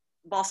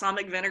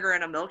balsamic vinegar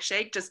in a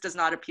milkshake just does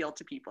not appeal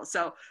to people.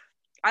 So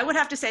I would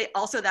have to say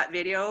also that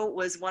video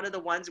was one of the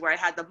ones where I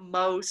had the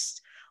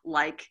most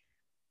like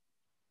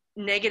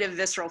negative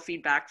visceral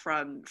feedback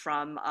from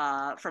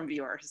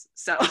viewers.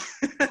 So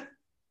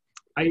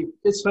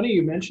it's funny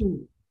you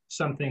mentioned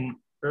something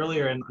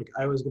earlier, and like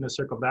I was going to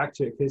circle back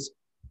to it, because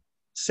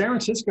San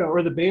Francisco,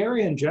 or the Bay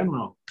Area in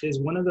general, is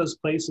one of those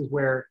places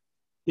where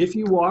if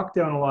you walk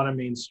down a lot of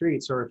main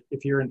streets, or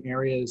if you're in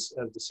areas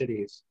of the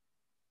cities,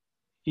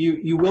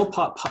 you will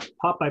pop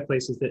by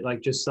places that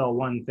like just sell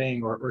one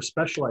thing or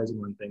specialize in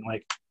one thing.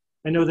 Like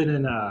I know that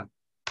in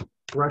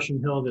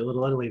Russian Hill,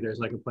 Little Italy, there's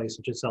like a place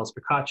that just sells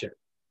focaccia.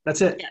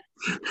 That's it.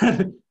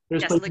 Yeah.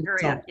 There's yes,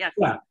 Liguria.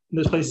 Yeah.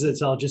 There's places that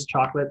sell just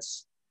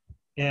chocolates.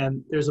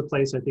 And there's a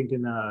place, I think,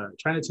 in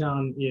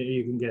Chinatown,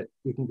 you can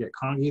get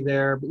congee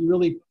there, but you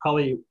really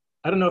probably,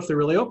 I don't know if they're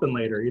really open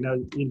later.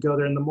 You go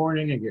there in the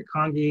morning and get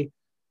congee.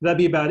 that'd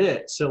be about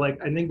it. So like,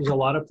 I think there's a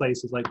lot of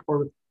places like,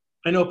 or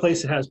I know a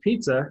place that has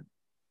pizza,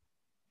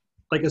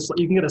 like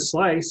you can get a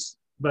slice,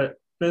 but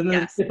then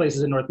there's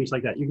places in North Beach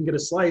like that. You can get a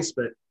slice,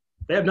 but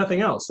they have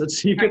nothing else.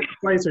 It's you get a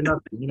slice or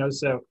nothing, you know?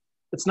 So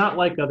it's not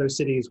like other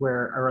cities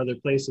or other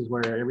places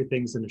where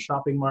everything's in a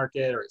shopping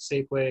market or a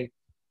Safeway.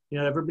 You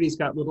know, everybody's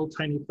got little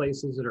tiny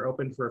places that are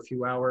open for a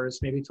few hours,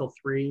 maybe till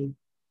 3.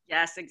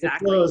 Yes, It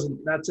exactly. closes and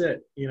that's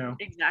it, you know?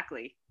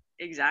 Exactly.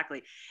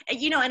 And,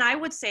 you know, and I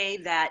would say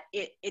that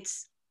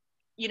it's,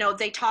 you know,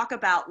 they talk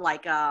about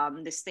like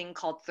this thing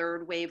called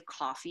third wave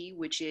coffee,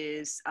 which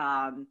is,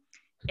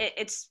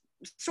 it's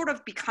sort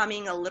of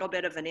becoming a little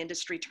bit of an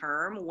industry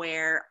term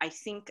where I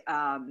think,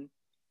 and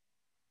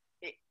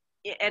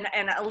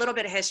a little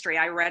bit of history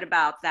I read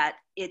about that,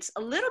 it's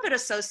a little bit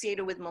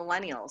associated with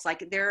millennials.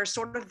 Like there's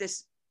sort of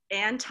this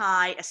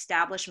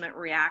anti-establishment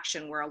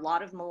reaction where a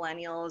lot of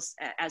millennials,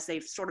 as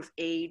they've sort of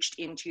aged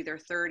into their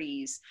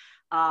 30s,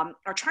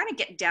 are trying to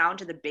get down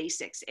to the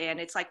basics. And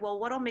it's like, well,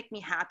 what'll make me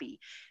happy?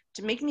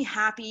 To make me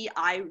happy,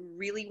 I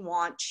really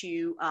want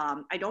to,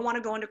 I don't want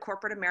to go into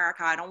corporate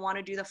America. I don't want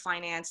to do the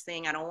finance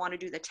thing. I don't want to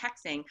do the tech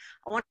thing.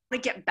 I want to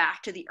get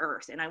back to the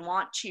earth, and I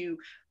want to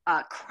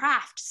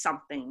craft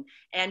something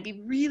and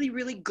be really,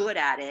 really good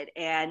at it,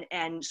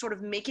 and sort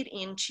of make it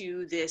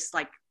into this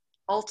like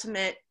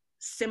ultimate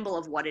symbol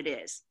of what it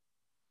is.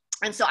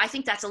 And so I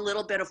think that's a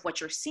little bit of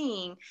what you're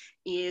seeing,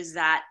 is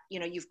that, you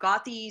know, you've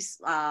got these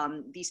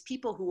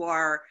people who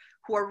are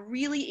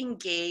really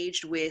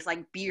engaged with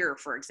like beer,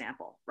 for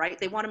example, right?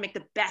 They want to make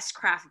the best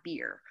craft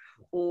beer,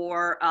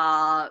 or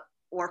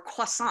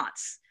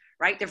croissants,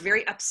 right? They're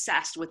very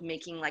obsessed with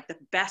making like the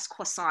best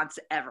croissants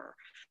ever.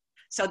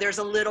 So there's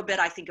a little bit,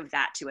 I think, of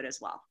that to it as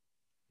well.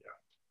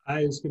 Yeah.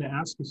 I was going to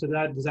ask you, so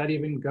does that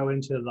even go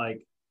into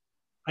like,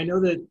 I know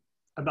that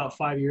about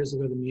 5 years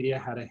ago, the media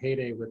had a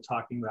heyday with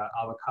talking about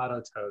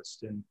avocado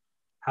toast and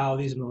how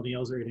these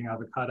millennials are eating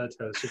avocado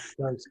toast. It's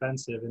so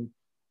expensive. And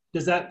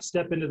does that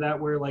step into that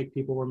where like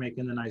people were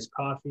making the nice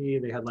coffee,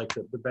 they had like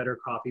the better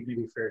coffee,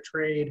 maybe fair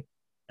trade,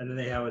 and then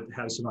they would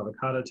have some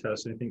avocado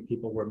toast? And I think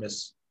people were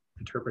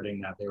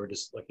misinterpreting that. They were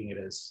just looking at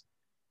it as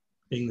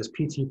being this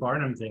P.T.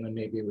 Barnum thing, and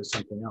maybe it was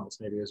something else.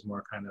 Maybe it was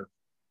more kind of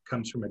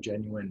comes from a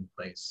genuine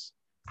place.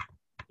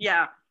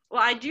 Yeah.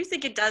 Well, I do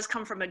think it does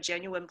come from a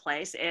genuine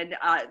place, and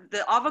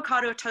the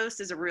avocado toast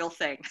is a real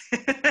thing.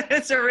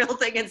 It's a real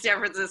thing in San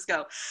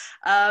Francisco.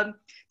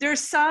 There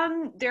is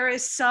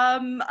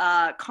some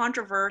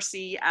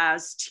controversy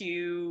as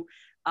to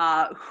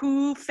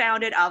who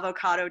founded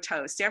avocado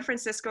toast, San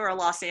Francisco or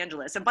Los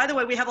Angeles. And by the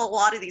way, we have a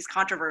lot of these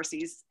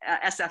controversies,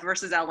 SF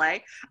versus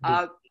LA.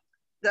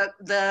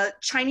 The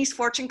Chinese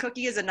fortune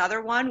cookie is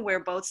another one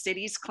where both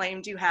cities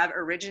claim to have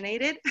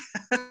originated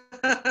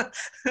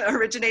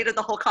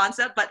the whole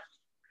concept, but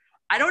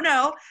I don't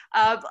know.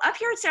 Up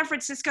here in San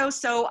Francisco,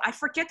 so I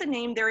forget the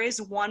name, there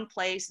is one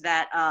place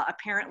that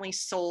apparently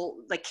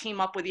came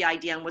up with the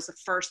idea and was the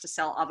first to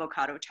sell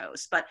avocado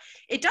toast. But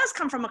it does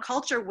come from a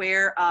culture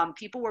where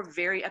people were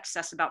very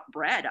obsessed about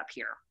bread up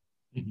here.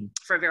 Mm-hmm.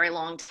 For a very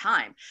long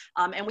time.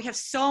 And we have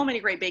so many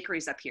great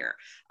bakeries up here.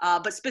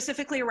 But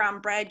specifically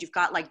around bread, you've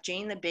got like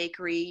Jane the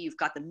Bakery, you've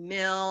got the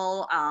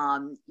Mill,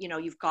 you know,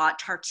 you've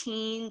got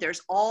Tartine.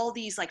 There's all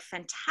these like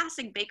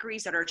fantastic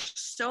bakeries that are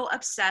so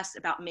obsessed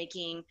about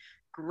making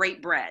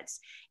great breads.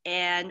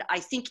 And I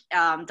think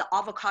the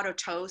avocado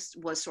toast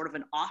was sort of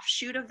an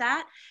offshoot of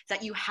that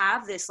you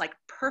have this like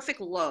perfect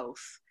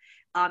loaf.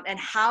 And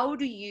how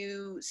do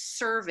you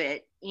serve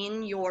it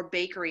in your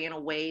bakery in a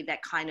way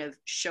that kind of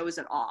shows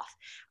it off?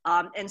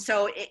 And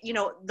so, you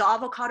know, the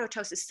avocado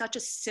toast is such a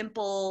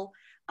simple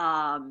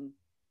kind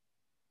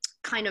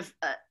of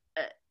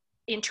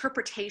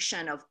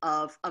interpretation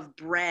of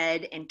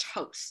bread and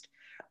toast,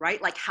 right?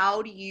 Like,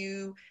 how do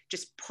you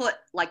just put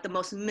like the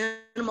most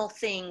minimal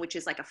thing, which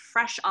is like a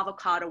fresh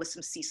avocado with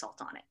some sea salt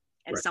on it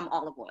and some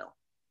olive oil,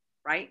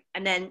 right?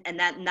 And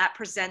that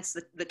presents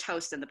the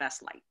toast in the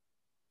best light.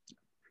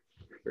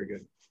 Very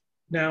good.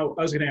 Now,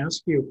 I was going to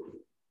ask you,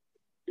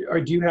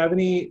 do you have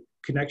any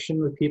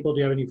connection with people? Do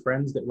you have any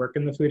friends that work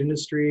in the food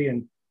industry?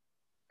 And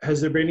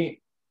has there been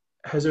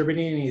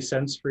any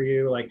sense for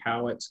you, like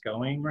how it's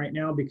going right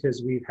now?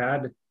 Because you've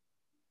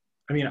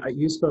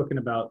spoken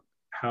about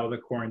how the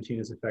quarantine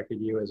has affected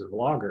you as a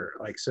vlogger.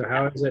 Like, so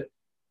how is it,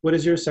 what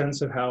is your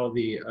sense of how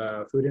the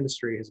food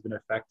industry has been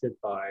affected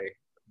by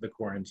the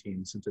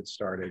quarantine since it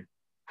started?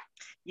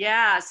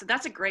 Yeah, so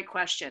that's a great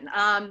question.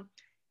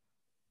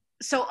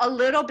 So a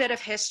little bit of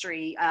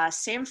history.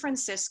 San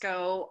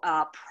Francisco,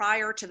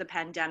 prior to the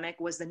pandemic,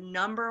 was the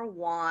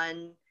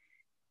 #1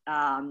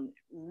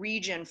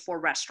 region for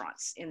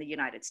restaurants in the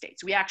United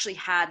States. We actually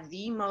had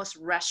the most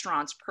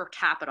restaurants per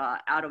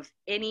capita out of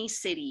any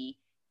city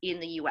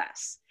in the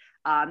US.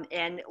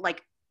 And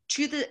like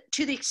to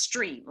the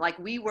extreme, like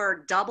we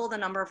were double the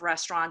number of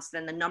restaurants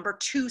than the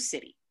 #2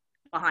 city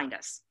behind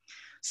us.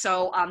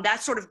 So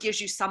that sort of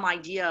gives you some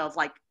idea of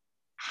like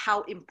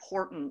how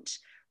important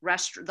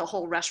the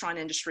whole restaurant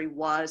industry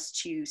was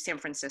to San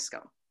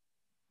Francisco.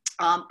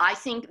 I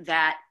think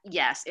that,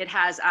 yes, it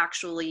has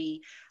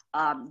actually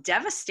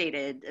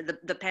devastated.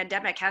 The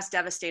pandemic has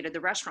devastated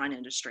the restaurant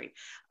industry.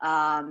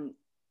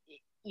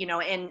 You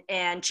know,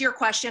 and to your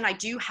question, I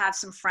do have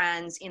some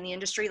friends in the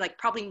industry, like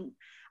probably,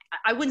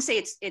 I wouldn't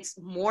say it's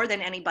more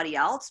than anybody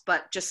else,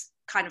 but just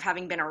kind of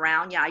having been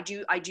around, yeah,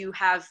 I do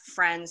have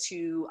friends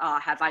who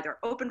have either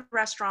opened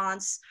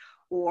restaurants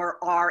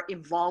or are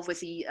involved with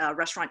the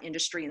restaurant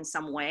industry in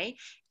some way.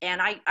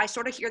 And I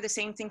sort of hear the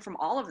same thing from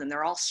all of them.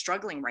 They're all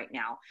struggling right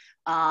now.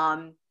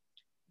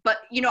 But,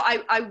 you know,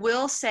 I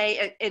will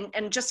say,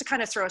 and just to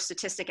kind of throw a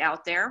statistic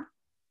out there,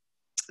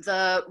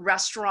 the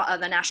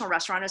National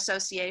Restaurant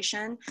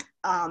Association,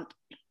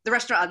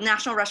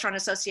 National Restaurant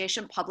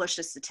Association published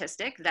a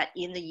statistic that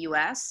in the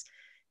US,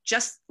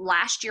 just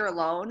last year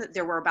alone,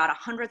 there were about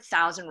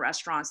 100,000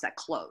 restaurants that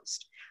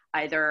closed,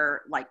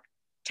 either like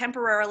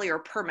temporarily or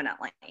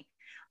permanently.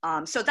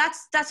 So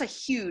that's a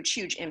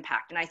huge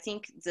impact. And I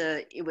think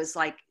it was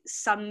like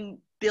some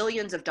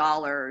billions of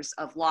dollars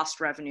of lost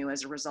revenue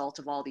as a result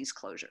of all these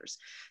closures.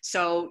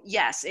 So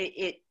yes,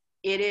 it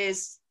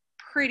is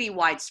pretty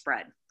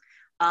widespread.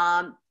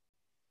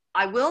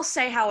 I will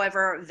say,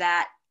 however,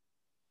 that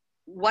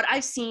what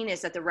I've seen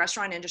is that the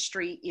restaurant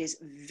industry is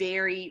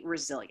very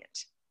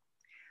resilient.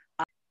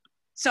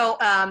 So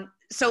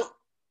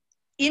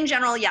in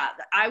general, yeah,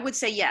 I would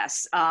say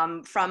yes.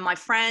 From my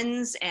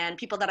friends and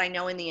people that I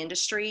know in the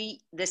industry,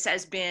 this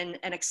has been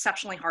an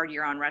exceptionally hard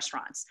year on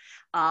restaurants.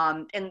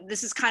 And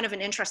this is kind of an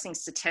interesting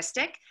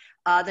statistic.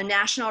 The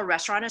National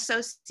Restaurant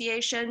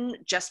Association,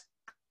 just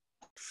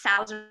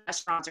 1,000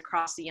 restaurants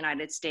across the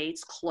United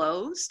States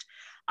closed,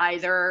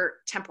 either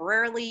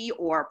temporarily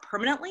or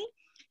permanently.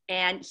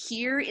 And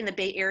here in the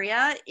Bay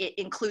Area, it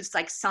includes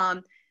like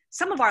some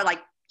of our like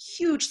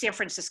huge San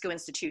Francisco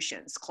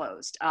institutions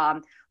closed.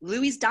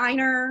 Louis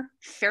Diner,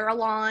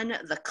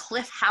 Farallon, the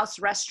Cliff House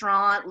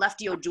Restaurant,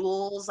 Lefty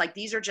O'Doul's, like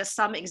these are just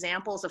some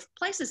examples of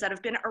places that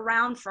have been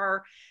around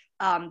for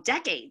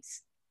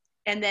decades.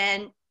 And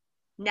then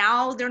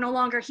now they're no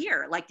longer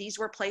here. Like these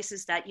were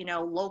places that, you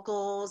know,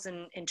 locals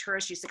and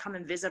tourists used to come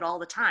and visit all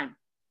the time.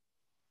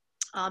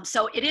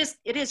 So it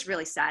is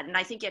really sad. And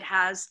I think it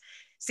has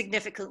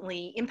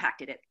significantly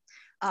impacted it.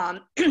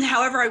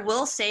 However, I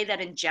will say that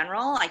in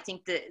general, I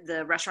think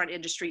the restaurant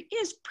industry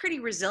is pretty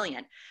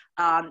resilient.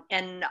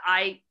 And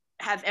I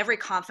have every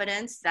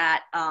confidence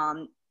that,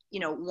 you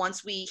know,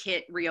 once we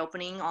hit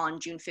reopening on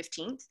June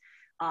 15th,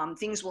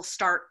 things will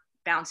start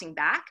bouncing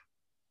back.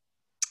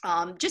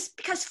 Just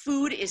because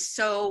food is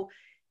so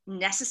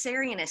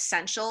necessary and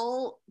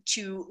essential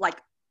to like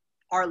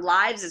our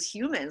lives as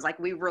humans, like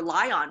we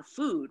rely on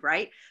food,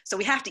 right? So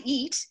we have to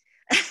eat.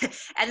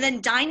 And then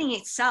dining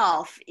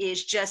itself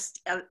is just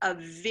a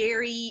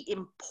very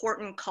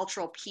important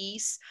cultural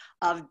piece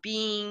of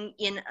being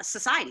in a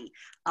society.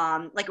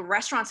 Like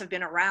restaurants have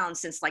been around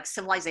since like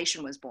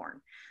civilization was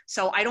born.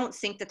 So I don't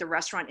think that the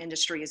restaurant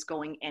industry is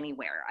going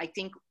anywhere. I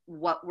think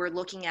what we're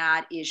looking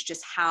at is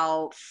just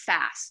how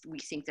fast we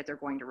think that they're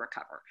going to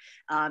recover.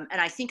 And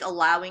I think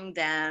allowing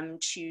them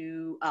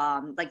to,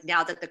 like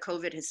now that the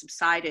COVID has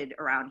subsided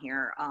around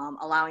here,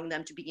 allowing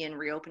them to begin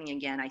reopening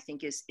again, I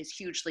think is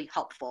hugely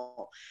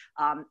helpful.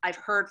 I've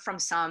heard from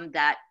some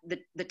that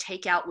the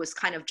takeout was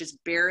kind of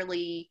just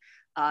barely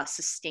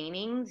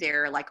sustaining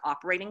their like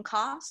operating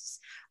costs.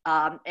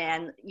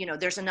 And, you know,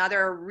 there's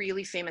another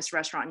really famous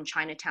restaurant in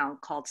Chinatown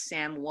called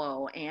Sam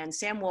Wo, and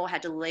Sam Wo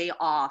had to lay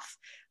off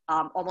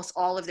almost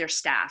all of their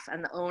staff.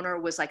 And the owner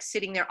was like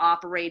sitting there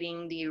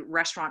operating the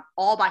restaurant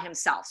all by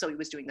himself. So he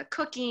was doing the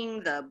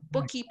cooking, the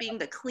bookkeeping,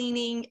 the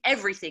cleaning,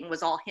 everything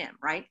was all him,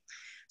 right?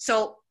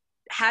 So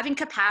having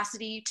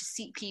capacity to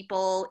seat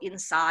people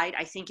inside,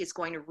 I think is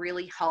going to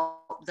really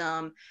help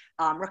them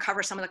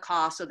recover some of the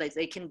costs so that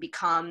they can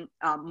become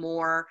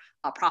more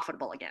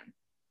profitable again.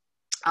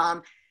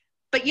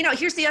 But you know,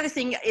 here's the other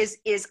thing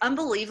is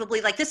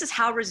unbelievably, like this is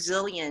how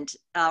resilient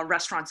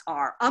restaurants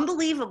are.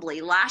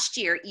 Unbelievably, last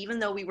year, even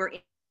though we were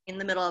in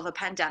the middle of a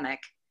pandemic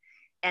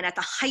and at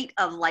the height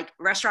of like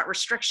restaurant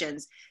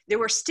restrictions, there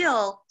were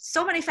still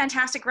so many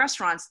fantastic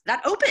restaurants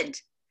that opened.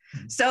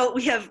 So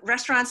we have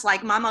restaurants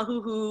like Mama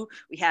Hoo Hoo,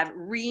 we have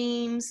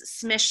Reams,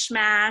 Smish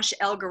Smash,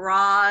 El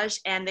Garage,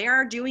 and they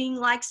are doing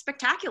like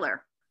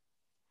spectacular.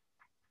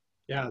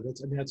 Yeah,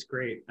 that's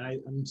great.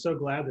 I'm so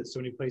glad that so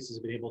many places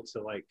have been able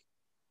to like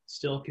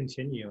still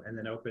continue and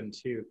then open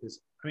too. Because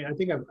I mean, I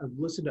think I've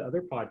listened to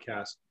other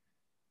podcasts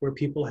where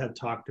people have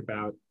talked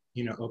about,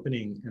 you know,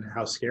 opening and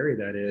how scary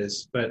that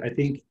is. But I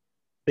think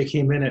they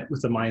came in it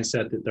with the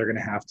mindset that they're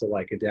going to have to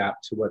like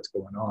adapt to what's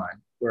going on.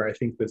 Where I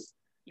think with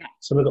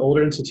some of the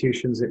older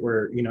institutions that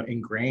were, you know,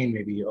 ingrained,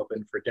 maybe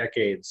open for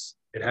decades,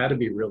 it had to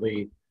be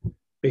really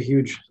a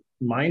huge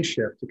mind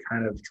shift to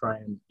kind of try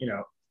and, you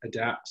know,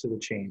 adapt to the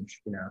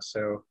change, you know.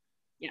 So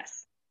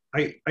yes,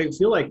 I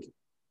feel like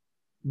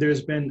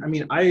there's been, I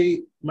mean,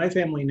 my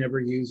family never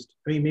used,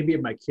 I mean, maybe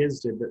my kids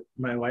did, but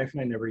my wife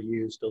and I never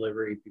used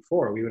delivery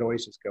before. We would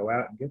always just go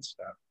out and get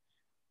stuff.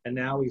 And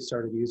now we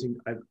started using,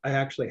 I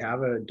actually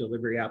have a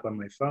delivery app on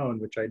my phone,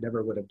 which I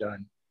never would have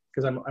done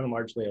because I'm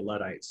largely a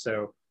Luddite.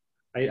 So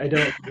I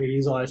don't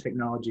use a lot of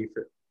technology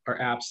for our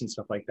apps and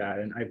stuff like that.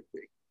 And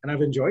and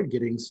I've enjoyed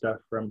getting stuff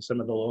from some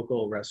of the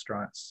local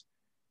restaurants,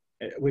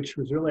 which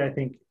was really, I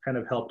think, kind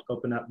of helped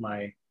open up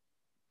my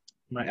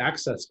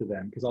access to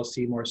them, because I'll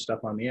see more stuff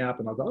on the app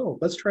and I'll go, oh,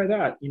 let's try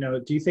that.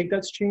 Do you think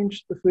that's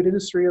changed the food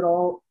industry at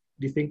all?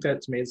 Do you think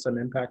that's made some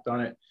impact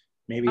on it?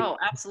 Maybe. Oh,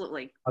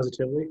 absolutely.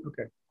 Positively?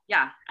 Okay.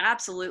 Yeah,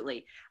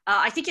 absolutely.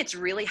 I think it's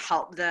really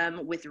helped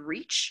them with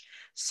reach.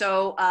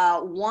 So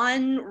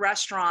one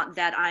restaurant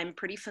that I'm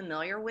pretty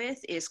familiar with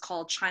is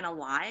called China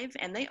Live,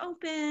 and they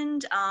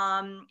opened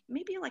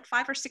maybe like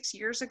 5 or 6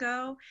 years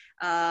ago,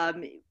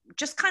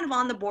 just kind of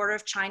on the border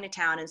of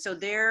Chinatown. And so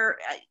they're,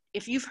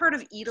 if you've heard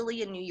of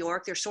Eataly in New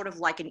York, they're sort of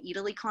like an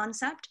Eataly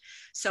concept.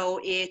 So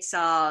it's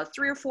 3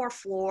 or 4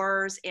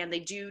 floors, and they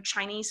do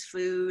Chinese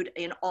food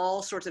in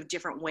all sorts of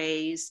different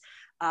ways.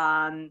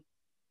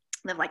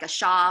 They have like a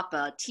shop,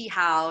 a tea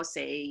house,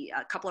 a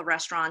couple of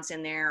restaurants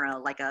in there,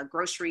 like a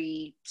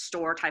grocery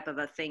store type of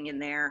a thing in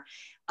there.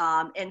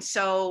 And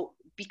so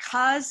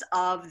because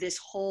of this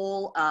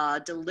whole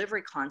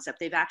delivery concept,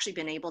 they've actually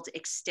been able to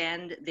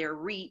extend their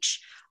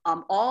reach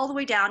all the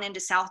way down into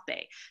South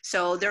Bay.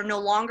 So they're no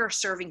longer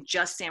serving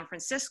just San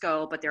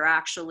Francisco, but they're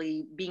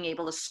actually being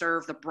able to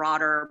serve the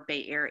broader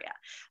Bay Area.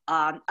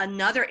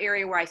 Another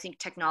area where I think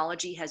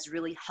technology has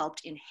really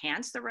helped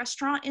enhance the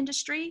restaurant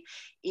industry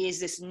is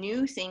this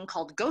new thing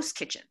called ghost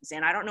kitchens.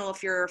 And I don't know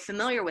if you're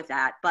familiar with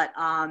that, but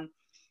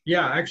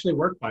yeah, I actually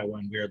work by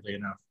one, weirdly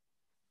enough.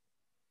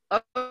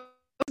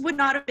 Would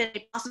not have been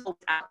possible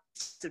without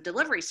the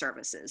delivery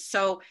services.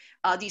 So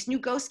these new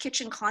ghost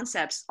kitchen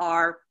concepts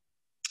are,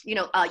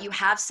 you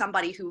have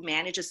somebody who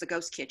manages the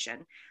ghost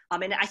kitchen.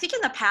 And I think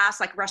in the past,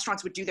 like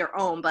restaurants would do their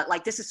own, but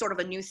like this is sort of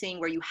a new thing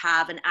where you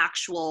have an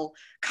actual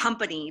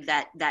company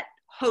that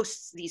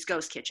hosts these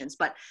ghost kitchens,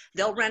 but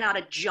they'll rent out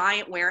a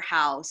giant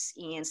warehouse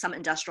in some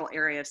industrial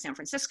area of San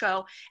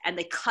Francisco, and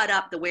they cut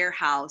up the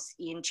warehouse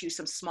into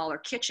some smaller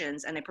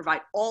kitchens, and they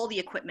provide all the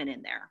equipment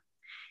in there.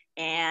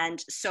 And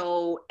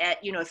so,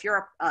 if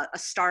you're a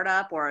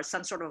startup or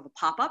some sort of a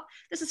pop-up,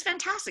 this is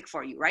fantastic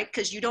for you, right?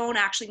 Because you don't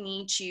actually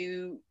need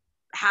to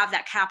have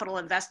that capital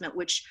investment,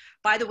 which,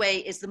 by the way,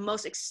 is the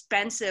most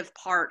expensive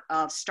part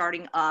of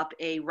starting up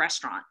a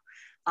restaurant.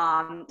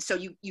 So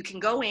you can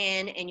go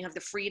in and you have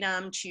the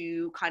freedom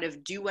to kind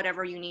of do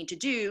whatever you need to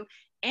do.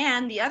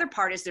 And the other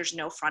part is there's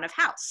no front of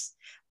house.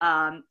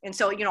 And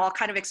so, I'll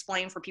kind of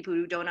explain for people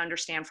who don't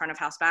understand front of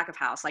house, back of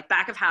house. Like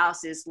back of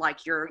house is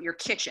like your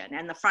kitchen,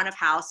 and the front of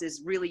house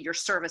is really your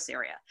service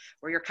area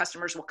where your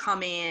customers will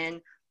come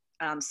in,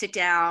 sit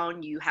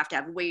down. You have to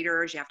have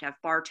waiters, you have to have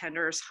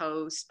bartenders,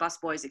 hosts,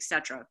 busboys,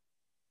 etc.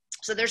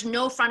 So there's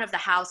no front of the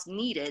house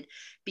needed,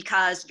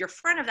 because your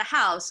front of the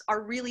house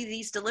are really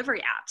these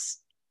delivery apps.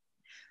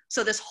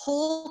 So this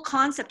whole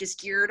concept is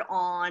geared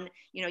on,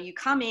 you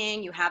come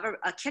in, you have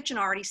a kitchen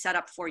already set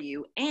up for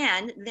you,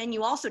 and then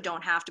you also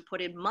don't have to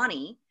put in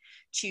money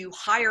to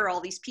hire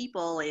all these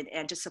people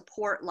and to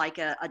support like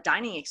a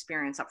dining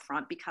experience up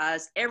front,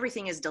 because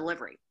everything is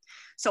delivery.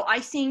 So I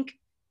think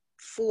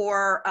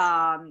for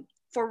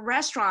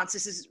restaurants,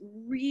 this is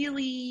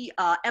really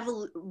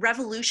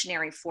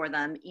revolutionary for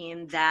them,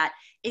 in that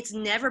it's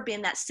never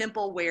been that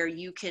simple where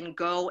you can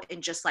go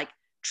and just like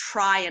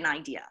try an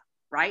idea,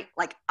 right?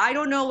 Like, I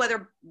don't know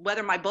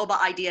whether my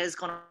boba idea is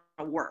going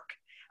to work.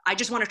 I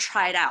just want to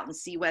try it out and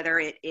see whether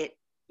it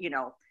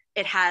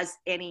has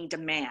any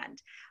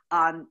demand.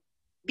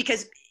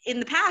 Because in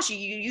the past, you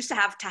used to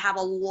have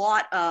a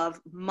lot of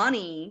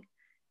money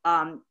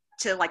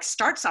to like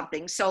start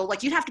something. So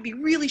like you'd have to be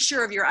really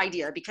sure of your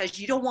idea, because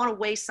you don't want to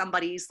waste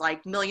somebody's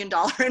like $1 million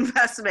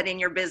investment in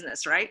your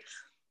business, right?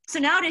 So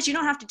nowadays you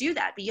don't have to do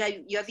that, but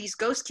you have these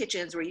ghost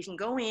kitchens where you can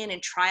go in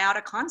and try out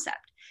a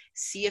concept,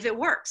 see if it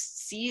works,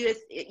 see if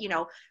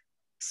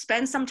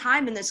spend some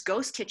time in this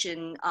ghost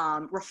kitchen,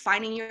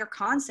 refining your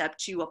concept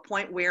to a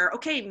point where,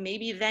 okay,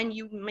 maybe then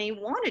you may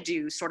want to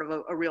do sort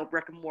of a real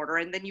brick and mortar,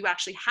 and then you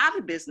actually have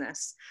a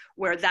business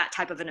where that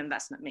type of an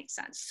investment makes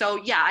sense.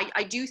 So yeah,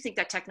 I do think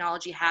that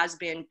technology has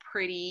been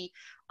pretty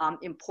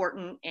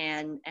important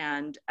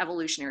and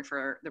evolutionary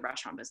for the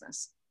restaurant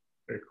business.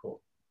 Very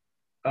cool.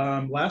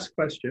 Last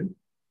question.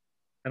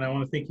 And I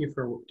want to thank you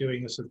for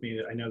doing this with me.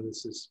 I know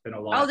this has been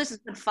a lot. Oh, this has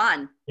been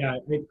fun. Yeah,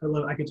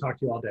 I could talk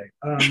to you all day.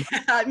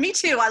 Me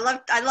too. I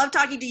love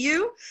talking to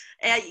you.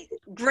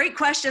 Great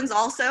questions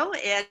also.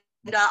 And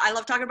I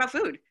love talking about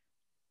food.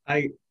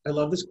 I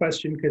love this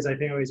question because I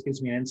think it always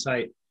gives me an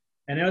insight.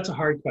 I know it's a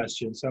hard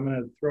question, so I'm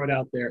going to throw it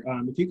out there.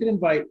 If you could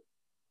invite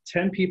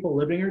 10 people,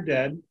 living or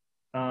dead,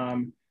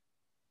 to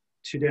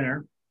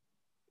dinner,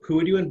 who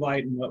would you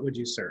invite and what would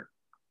you serve?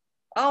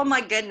 Oh my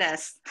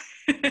goodness.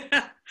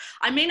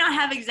 I may not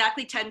have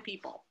exactly 10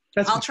 people.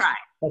 I'll try.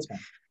 That's fine.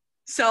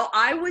 So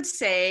I would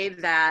say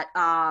that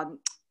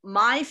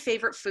my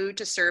favorite food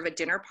to serve at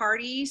dinner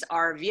parties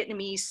are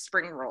Vietnamese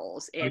spring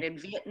rolls. And in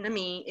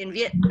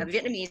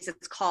Vietnamese,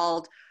 it's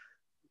called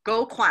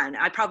go quan.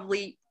 I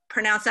probably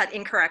pronounced that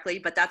incorrectly,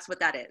 but that's what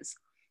that is.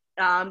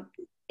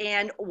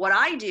 And what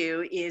I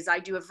do is I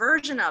do a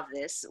version of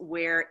this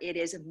where it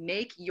is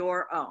make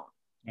your own.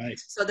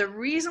 Nice. So the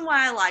reason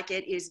why I like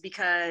it is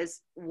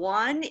because,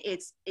 one,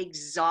 it's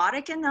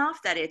exotic enough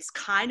that it's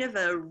kind of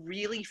a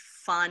really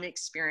fun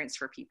experience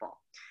for people.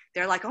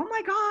 They're like, oh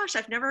my gosh,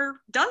 I've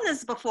never done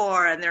this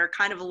before. And they're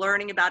kind of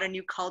learning about a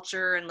new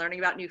culture and learning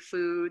about new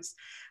foods.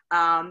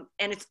 And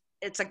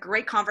it's a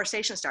great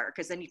conversation starter,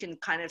 because then you can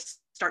kind of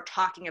start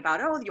talking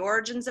about, the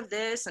origins of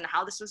this and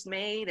how this was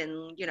made,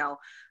 and,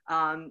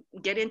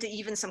 get into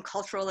even some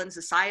cultural and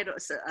societal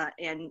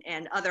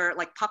and other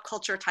like pop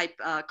culture type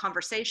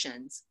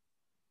conversations.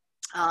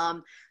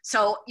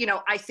 So,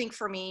 I think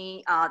for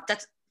me,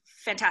 that's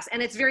fantastic.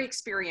 And it's very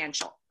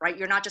experiential, right?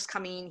 You're not just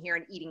coming in here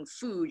and eating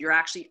food, you're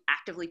actually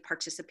actively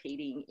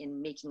participating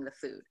in making the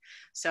food.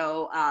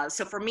 So,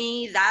 so for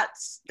me,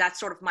 that's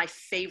sort of my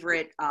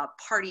favorite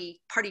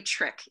party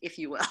trick, if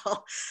you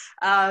will.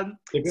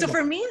 So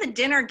for me, the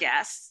dinner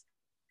guests,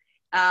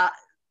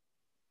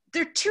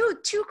 there are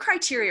two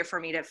criteria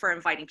for me for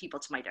inviting people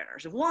to my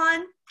dinners.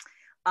 One,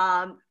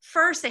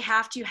 first, they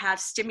have to have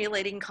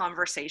stimulating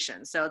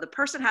conversation. So the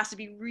person has to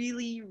be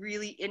really,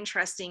 really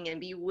interesting and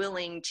be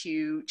willing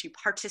to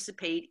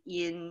participate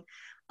in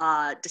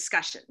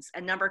discussions.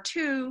 And number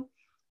two,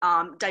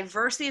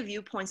 diversity of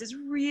viewpoints is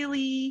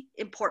really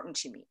important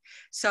to me.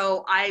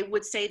 So I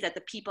would say that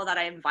the people that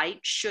I invite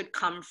should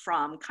come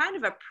from kind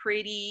of a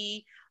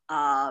pretty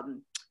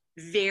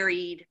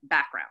varied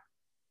background.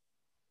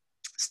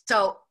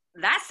 So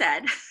that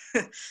said,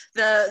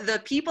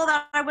 the people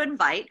that I would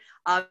invite,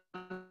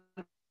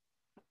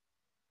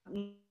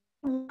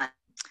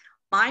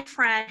 my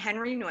friend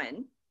Henry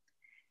Nguyen,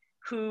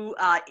 who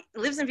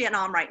lives in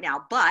Vietnam right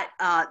now, but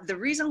the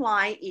reason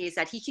why is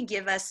that he can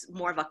give us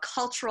more of a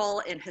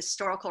cultural and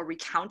historical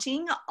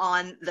recounting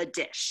on the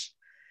dish.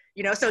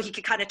 So he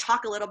could kind of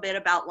talk a little bit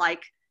about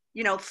like,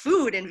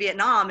 food in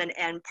Vietnam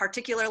and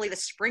particularly the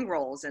spring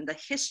rolls and the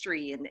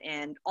history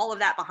and all of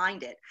that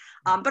behind it.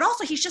 But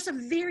also he's just a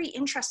very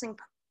interesting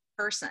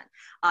person.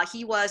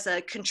 He was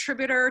a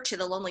contributor to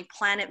the Lonely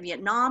Planet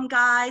Vietnam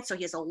Guide. So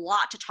he has a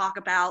lot to talk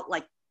about,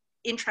 like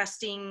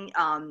interesting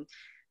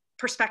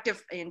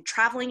perspective in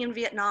traveling in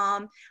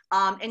Vietnam.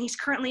 And he's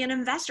currently an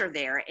investor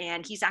there,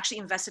 and he's actually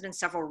invested in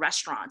several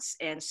restaurants.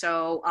 And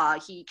so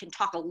he can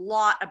talk a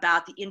lot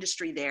about the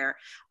industry there.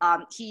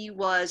 He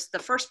was the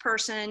first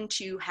person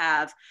to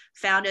have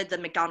founded the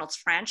McDonald's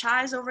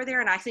franchise over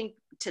there. And I think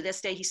to this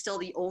day, he's still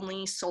the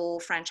only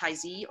sole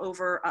franchisee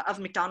of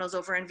McDonald's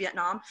over in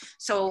Vietnam.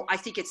 So I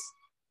think it's,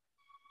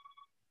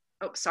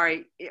 oh,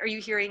 sorry. Are you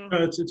hearing?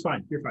 No, it's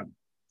fine. You're fine.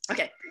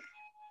 Okay.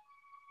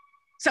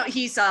 So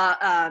he's,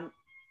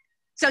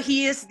 so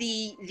he is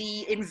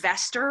the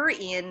investor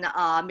in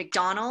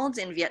McDonald's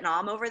in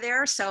Vietnam over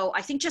there. So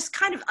I think just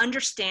kind of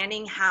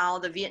understanding how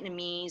the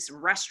Vietnamese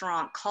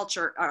restaurant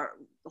culture, or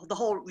the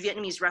whole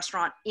Vietnamese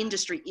restaurant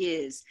industry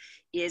is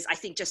I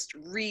think just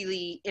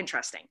really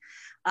interesting.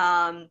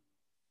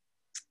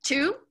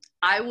 Two,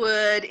 I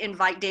would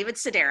invite David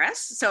Sedaris.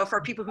 So for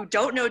people who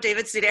don't know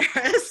David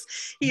Sedaris,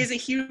 he is a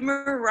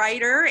humor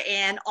writer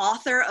and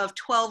author of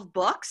 12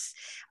 books.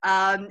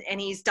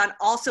 And he's done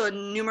also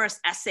numerous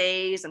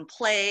essays and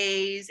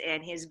plays,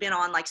 and he's been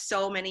on like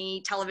so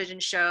many television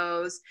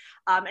shows.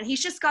 And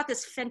he's just got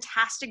this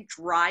fantastic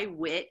dry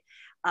wit.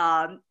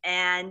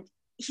 And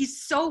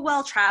he's so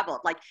well traveled.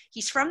 Like,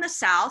 he's from the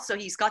South, so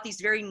he's got these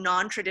very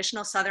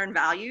non-traditional Southern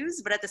values,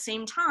 but at the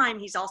same time,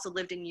 he's also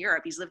lived in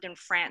Europe. He's lived in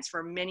France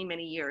for many,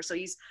 many years. So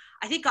he's,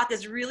 I think, got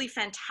this really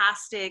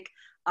fantastic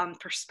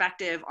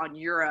perspective on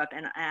Europe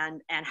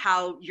and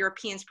how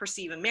Europeans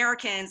perceive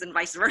Americans and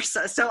vice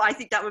versa. So I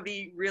think that would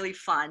be really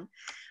fun.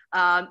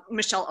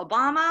 Michelle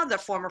Obama, the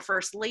former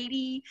First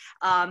Lady,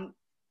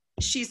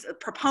 she's a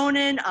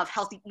proponent of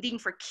healthy eating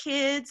for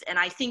kids. And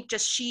I think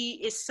just she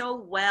is so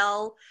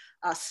well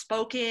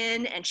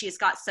spoken, and she has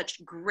got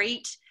such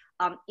great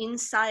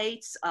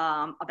insights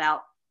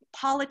about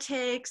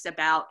politics,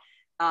 about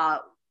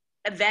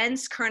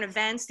events, current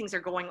events, things that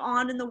are going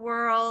on in the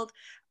world.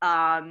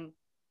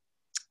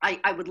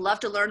 I would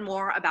love to learn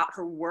more about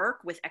her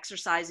work with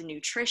exercise and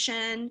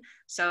nutrition.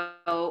 So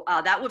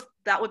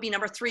that would be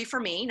number 3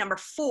 for me. Number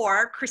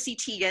 4, Chrissy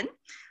Teigen,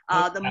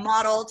 the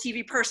model,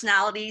 TV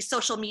personality,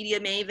 social media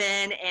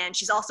maven, and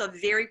she's also a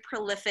very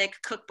prolific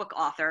cookbook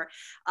author.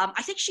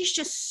 I think she's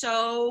just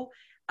so,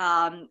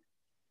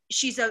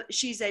 she's a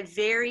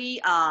very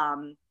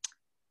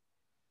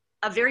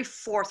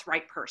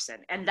forthright person,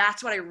 and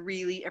that's what I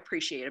really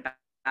appreciate about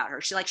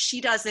her.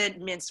 She doesn't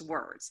mince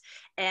words,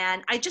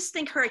 and I just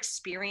think her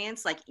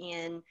experience, like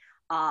in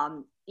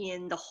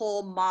the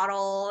whole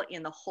model,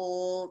 in the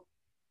whole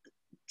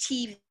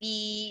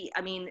TV,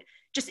 I mean,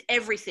 just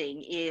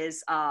everything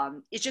is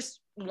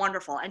just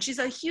wonderful. And she's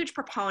a huge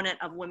proponent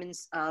of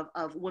women's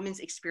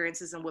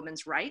experiences and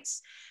women's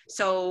rights.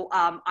 So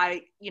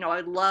I'd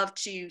love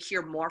to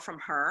hear more from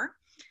her.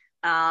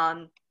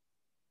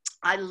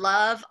 I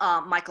love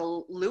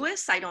Michael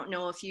Lewis. I don't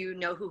know if you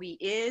know who he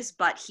is,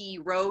 but he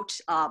wrote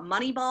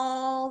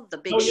Moneyball, The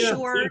Big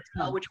Short,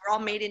 which were all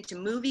made into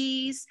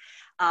movies.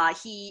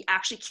 He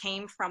actually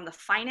came from the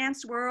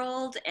finance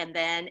world and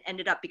then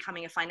ended up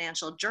becoming a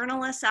financial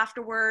journalist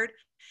afterward.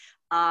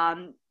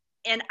 And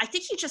I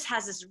think he just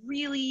has this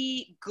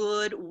really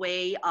good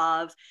way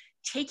of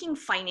taking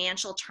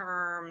financial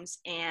terms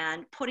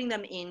and putting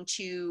them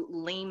into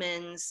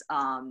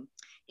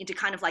into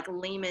kind of like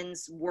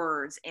layman's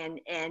words, and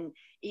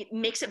it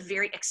makes it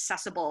very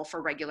accessible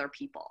for regular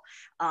people.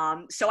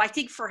 So I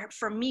think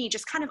for me,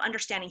 just kind of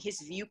understanding his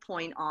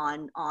viewpoint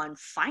on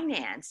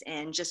finance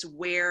and just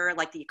where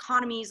like the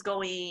economy is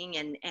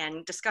going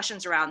and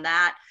discussions around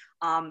that,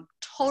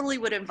 totally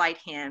would invite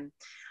him.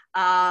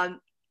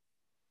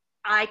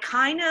 I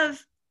kind of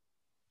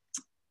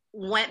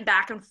went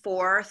back and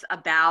forth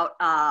about,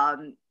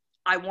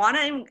 I want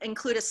to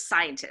include a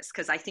scientist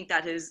because I think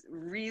that is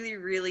really,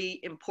 really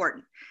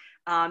important.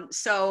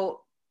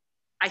 So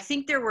I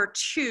think there were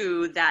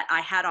two that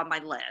I had on my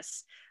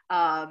list.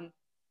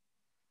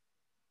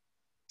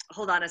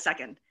 Hold on a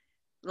second.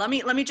 Let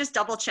me just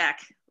double check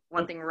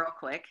one thing real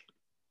quick.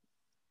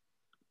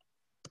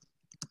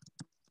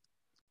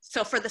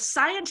 So for the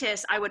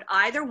scientists, I would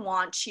either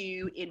want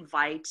to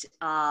invite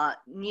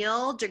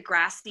Neil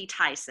deGrasse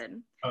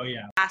Tyson. Oh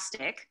yeah.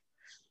 Fantastic.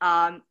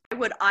 I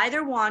would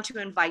either want to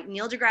invite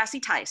Neil deGrasse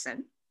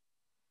Tyson,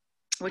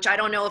 which I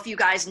don't know if you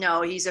guys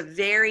know. He's a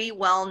very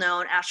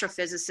well-known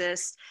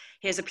astrophysicist.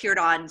 He has appeared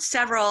on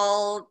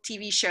several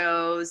TV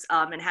shows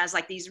and has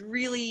like these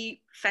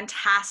really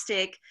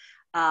fantastic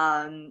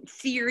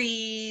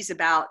theories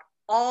about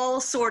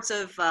all sorts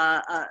of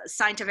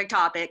scientific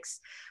topics.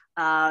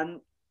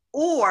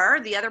 Or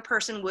the other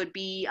person would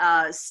be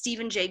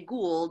Stephen Jay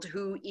Gould,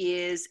 who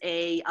is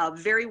a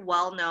very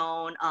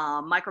well-known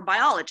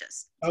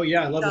microbiologist. Oh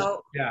yeah, I love his.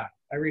 Yeah,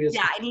 I read his.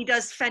 Yeah, and he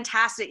does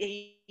fantastic.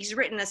 He's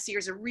written a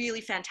series of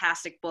really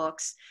fantastic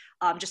books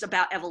just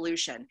about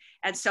evolution.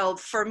 And so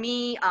for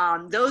me,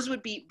 those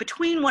would be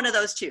between one of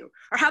those two.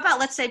 Or how about,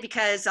 let's say,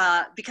 because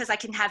I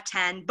can have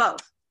 10, both.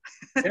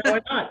 Yeah,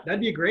 why not?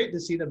 That'd be great to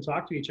see them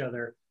talk to each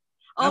other.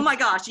 Oh my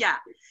gosh, yeah.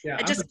 Yeah,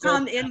 and just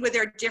come in with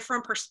their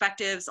different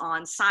perspectives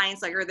on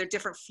science, like, or their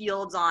different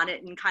fields on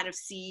it, and kind of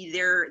see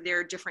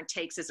their different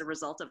takes as a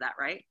result of that,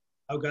 right?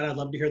 Oh God, I'd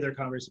love to hear their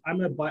conversation. I'm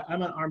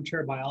an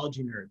armchair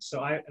biology nerd, so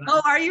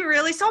are you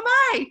really? So am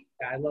I.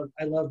 Yeah,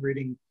 I love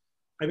reading.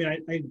 I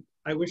mean,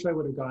 I wish I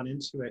would have gone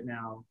into it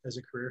now as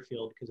a career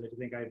field because I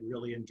think I'd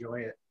really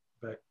enjoy it.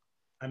 But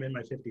I'm in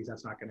my 50s.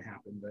 That's not going to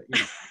happen. But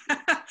you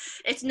know.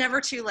 It's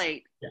never too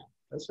late. Yeah,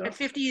 that's right. At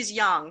 50 is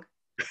young.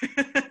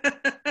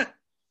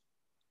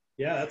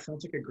 Yeah, that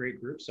sounds like a great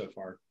group so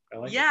far. I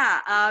like it.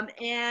 Yeah,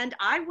 and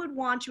I would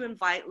want to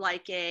invite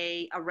like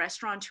a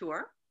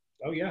restaurateur.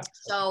 Oh yeah.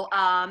 So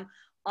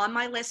on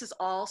my list is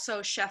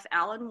also Chef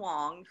Alan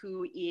Wong,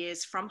 who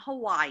is from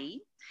Hawaii.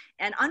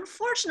 And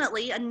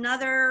unfortunately,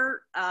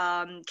 another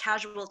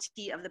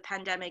casualty of the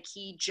pandemic,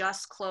 he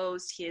just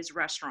closed his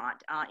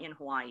restaurant in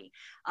Hawaii.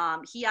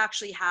 He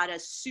actually had a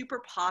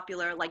super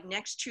popular, like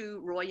next to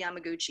Roy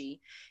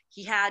Yamaguchi,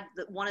 he had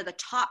one of the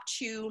top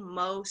 2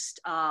 most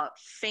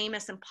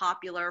famous and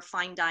popular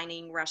fine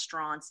dining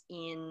restaurants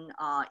in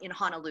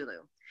Honolulu.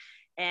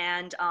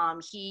 And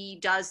he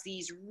does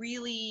these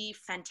really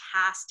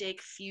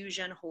fantastic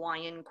fusion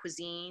Hawaiian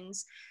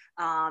cuisines.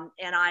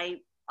 And I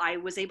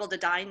was able to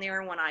dine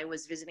there when I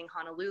was visiting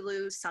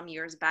Honolulu some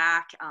years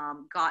back,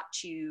 got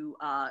to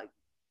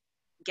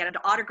get an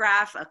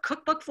autograph, a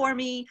cookbook for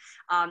me.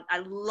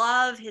 I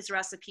love his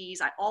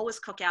recipes. I always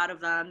cook out of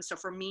them. So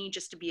for me,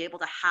 just to be able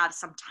to have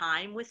some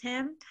time with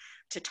him,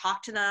 to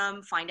talk to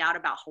them, find out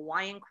about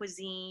Hawaiian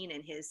cuisine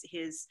and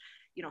his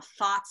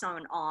thoughts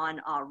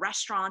on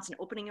restaurants and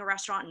opening a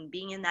restaurant and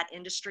being in that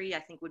industry, I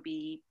think would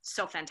be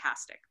so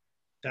fantastic.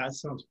 That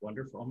sounds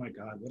wonderful. Oh my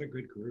God, what a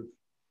good group.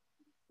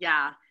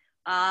 Yeah.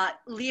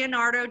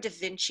 Leonardo da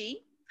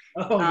Vinci,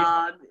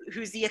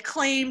 who's the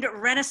acclaimed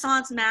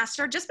Renaissance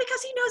master, just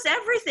because he knows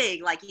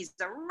everything. Like, he's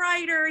a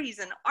writer, he's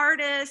an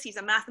artist, he's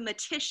a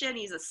mathematician,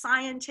 he's a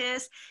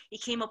scientist. He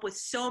came up with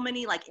so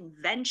many like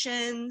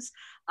inventions.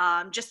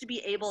 Just to be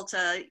able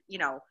to,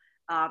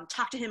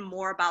 talk to him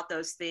more about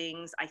those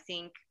things, I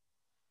think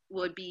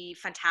would be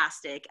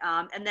fantastic.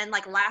 And then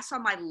like last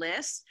on my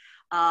list,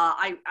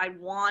 I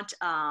want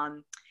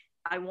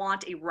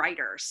a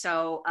writer.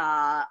 So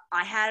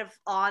I have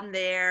on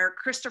there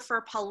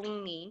Christopher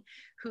Paolini,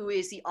 who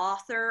is the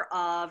author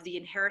of the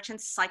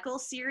Inheritance Cycle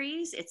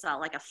series. It's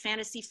like a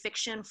fantasy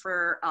fiction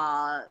for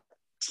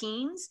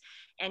teens.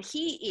 And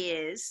he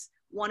is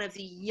one of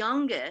the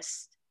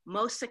youngest,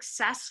 most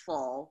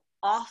successful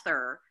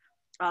author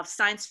of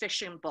science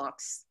fiction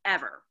books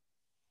ever.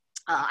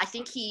 I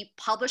think he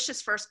published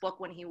his first book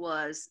when he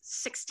was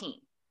 16.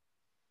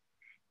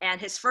 And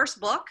his first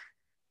book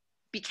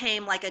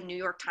became like a New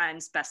York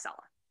Times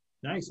bestseller.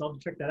 Nice, I'll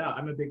check that out.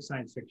 I'm a big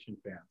science fiction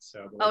fan.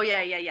 So. Oh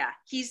yeah.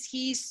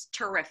 He's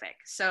terrific.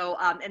 So,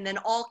 and then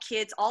all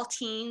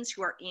teens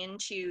who are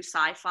into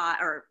sci-fi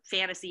or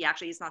fantasy,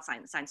 actually it's not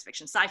science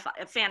fiction, sci-fi,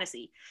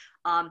 fantasy,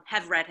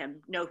 have read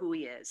him, know who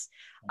he is.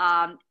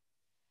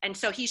 And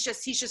so he's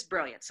just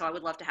brilliant. So I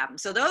would love to have him.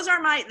 So those are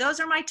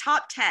my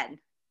top 10.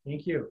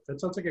 Thank you.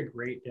 That sounds like a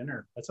great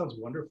dinner. That sounds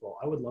wonderful.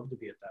 I would love to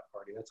be at that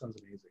party. That sounds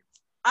amazing.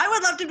 I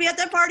would love to be at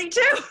that party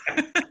too.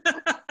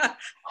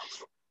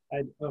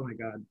 Oh my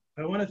God.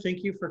 I want to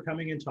thank you for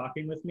coming and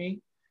talking with me.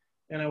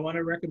 And I want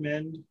to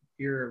recommend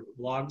your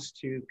vlogs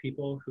to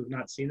people who've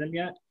not seen them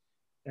yet.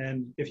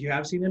 And if you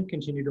have seen them,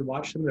 continue to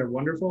watch them. They're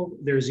wonderful.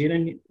 They're Zeene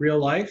in Real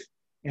Life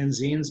and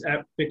Zene's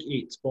Epic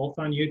Eats, both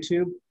on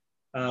YouTube.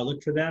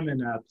 Look for them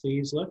and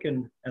please look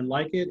and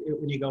like it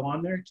when you go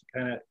on there, to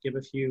kind of give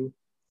a few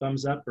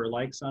thumbs up or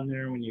likes on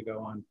there when you go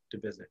on to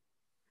visit.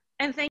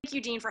 And thank you,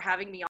 Dean, for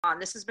having me on.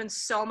 This has been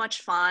so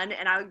much fun.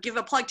 And I would give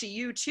a plug to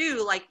you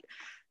too. Like,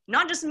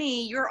 not just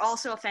me, you're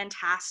also a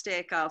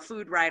fantastic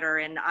food writer.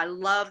 And I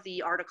love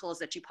the articles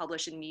that you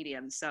publish in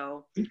Medium.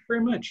 So thank you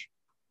very much.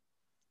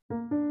 I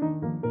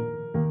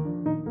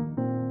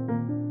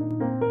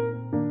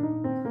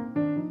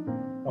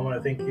want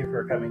to thank you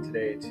for coming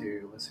today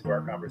to listen to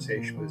our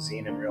conversation with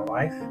Zeene in Real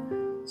Life,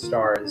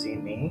 star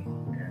Zeene,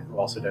 who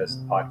also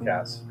does the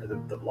podcast, or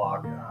the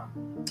blog,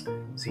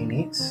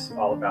 Zeene Eats,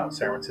 all about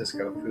San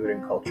Francisco food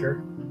and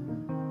culture.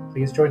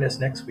 Please join us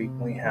next week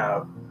when we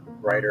have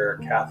writer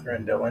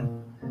Catherine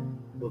Dillon,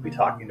 who will be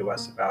talking to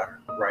us about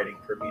writing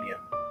for Medium.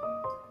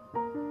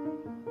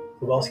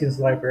 The Well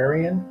Seasoned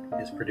Librarian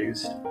is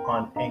produced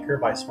on Anchor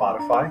by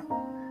Spotify.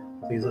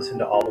 Please listen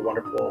to all the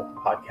wonderful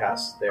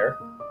podcasts there.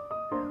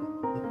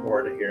 Look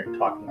forward to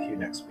talking to you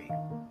next week.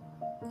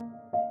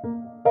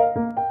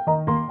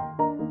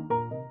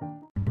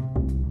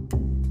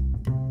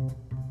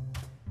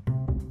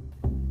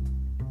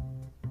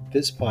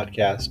 This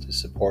podcast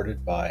is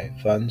supported by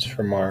funds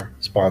from our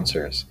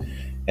sponsors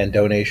and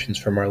donations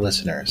from our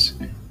listeners.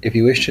 If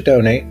you wish to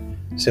donate,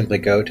 simply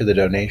go to the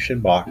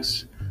donation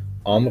box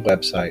on the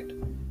website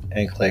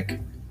and click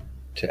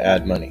to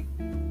add money.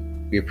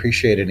 We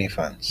appreciate any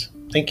funds.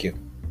 Thank you.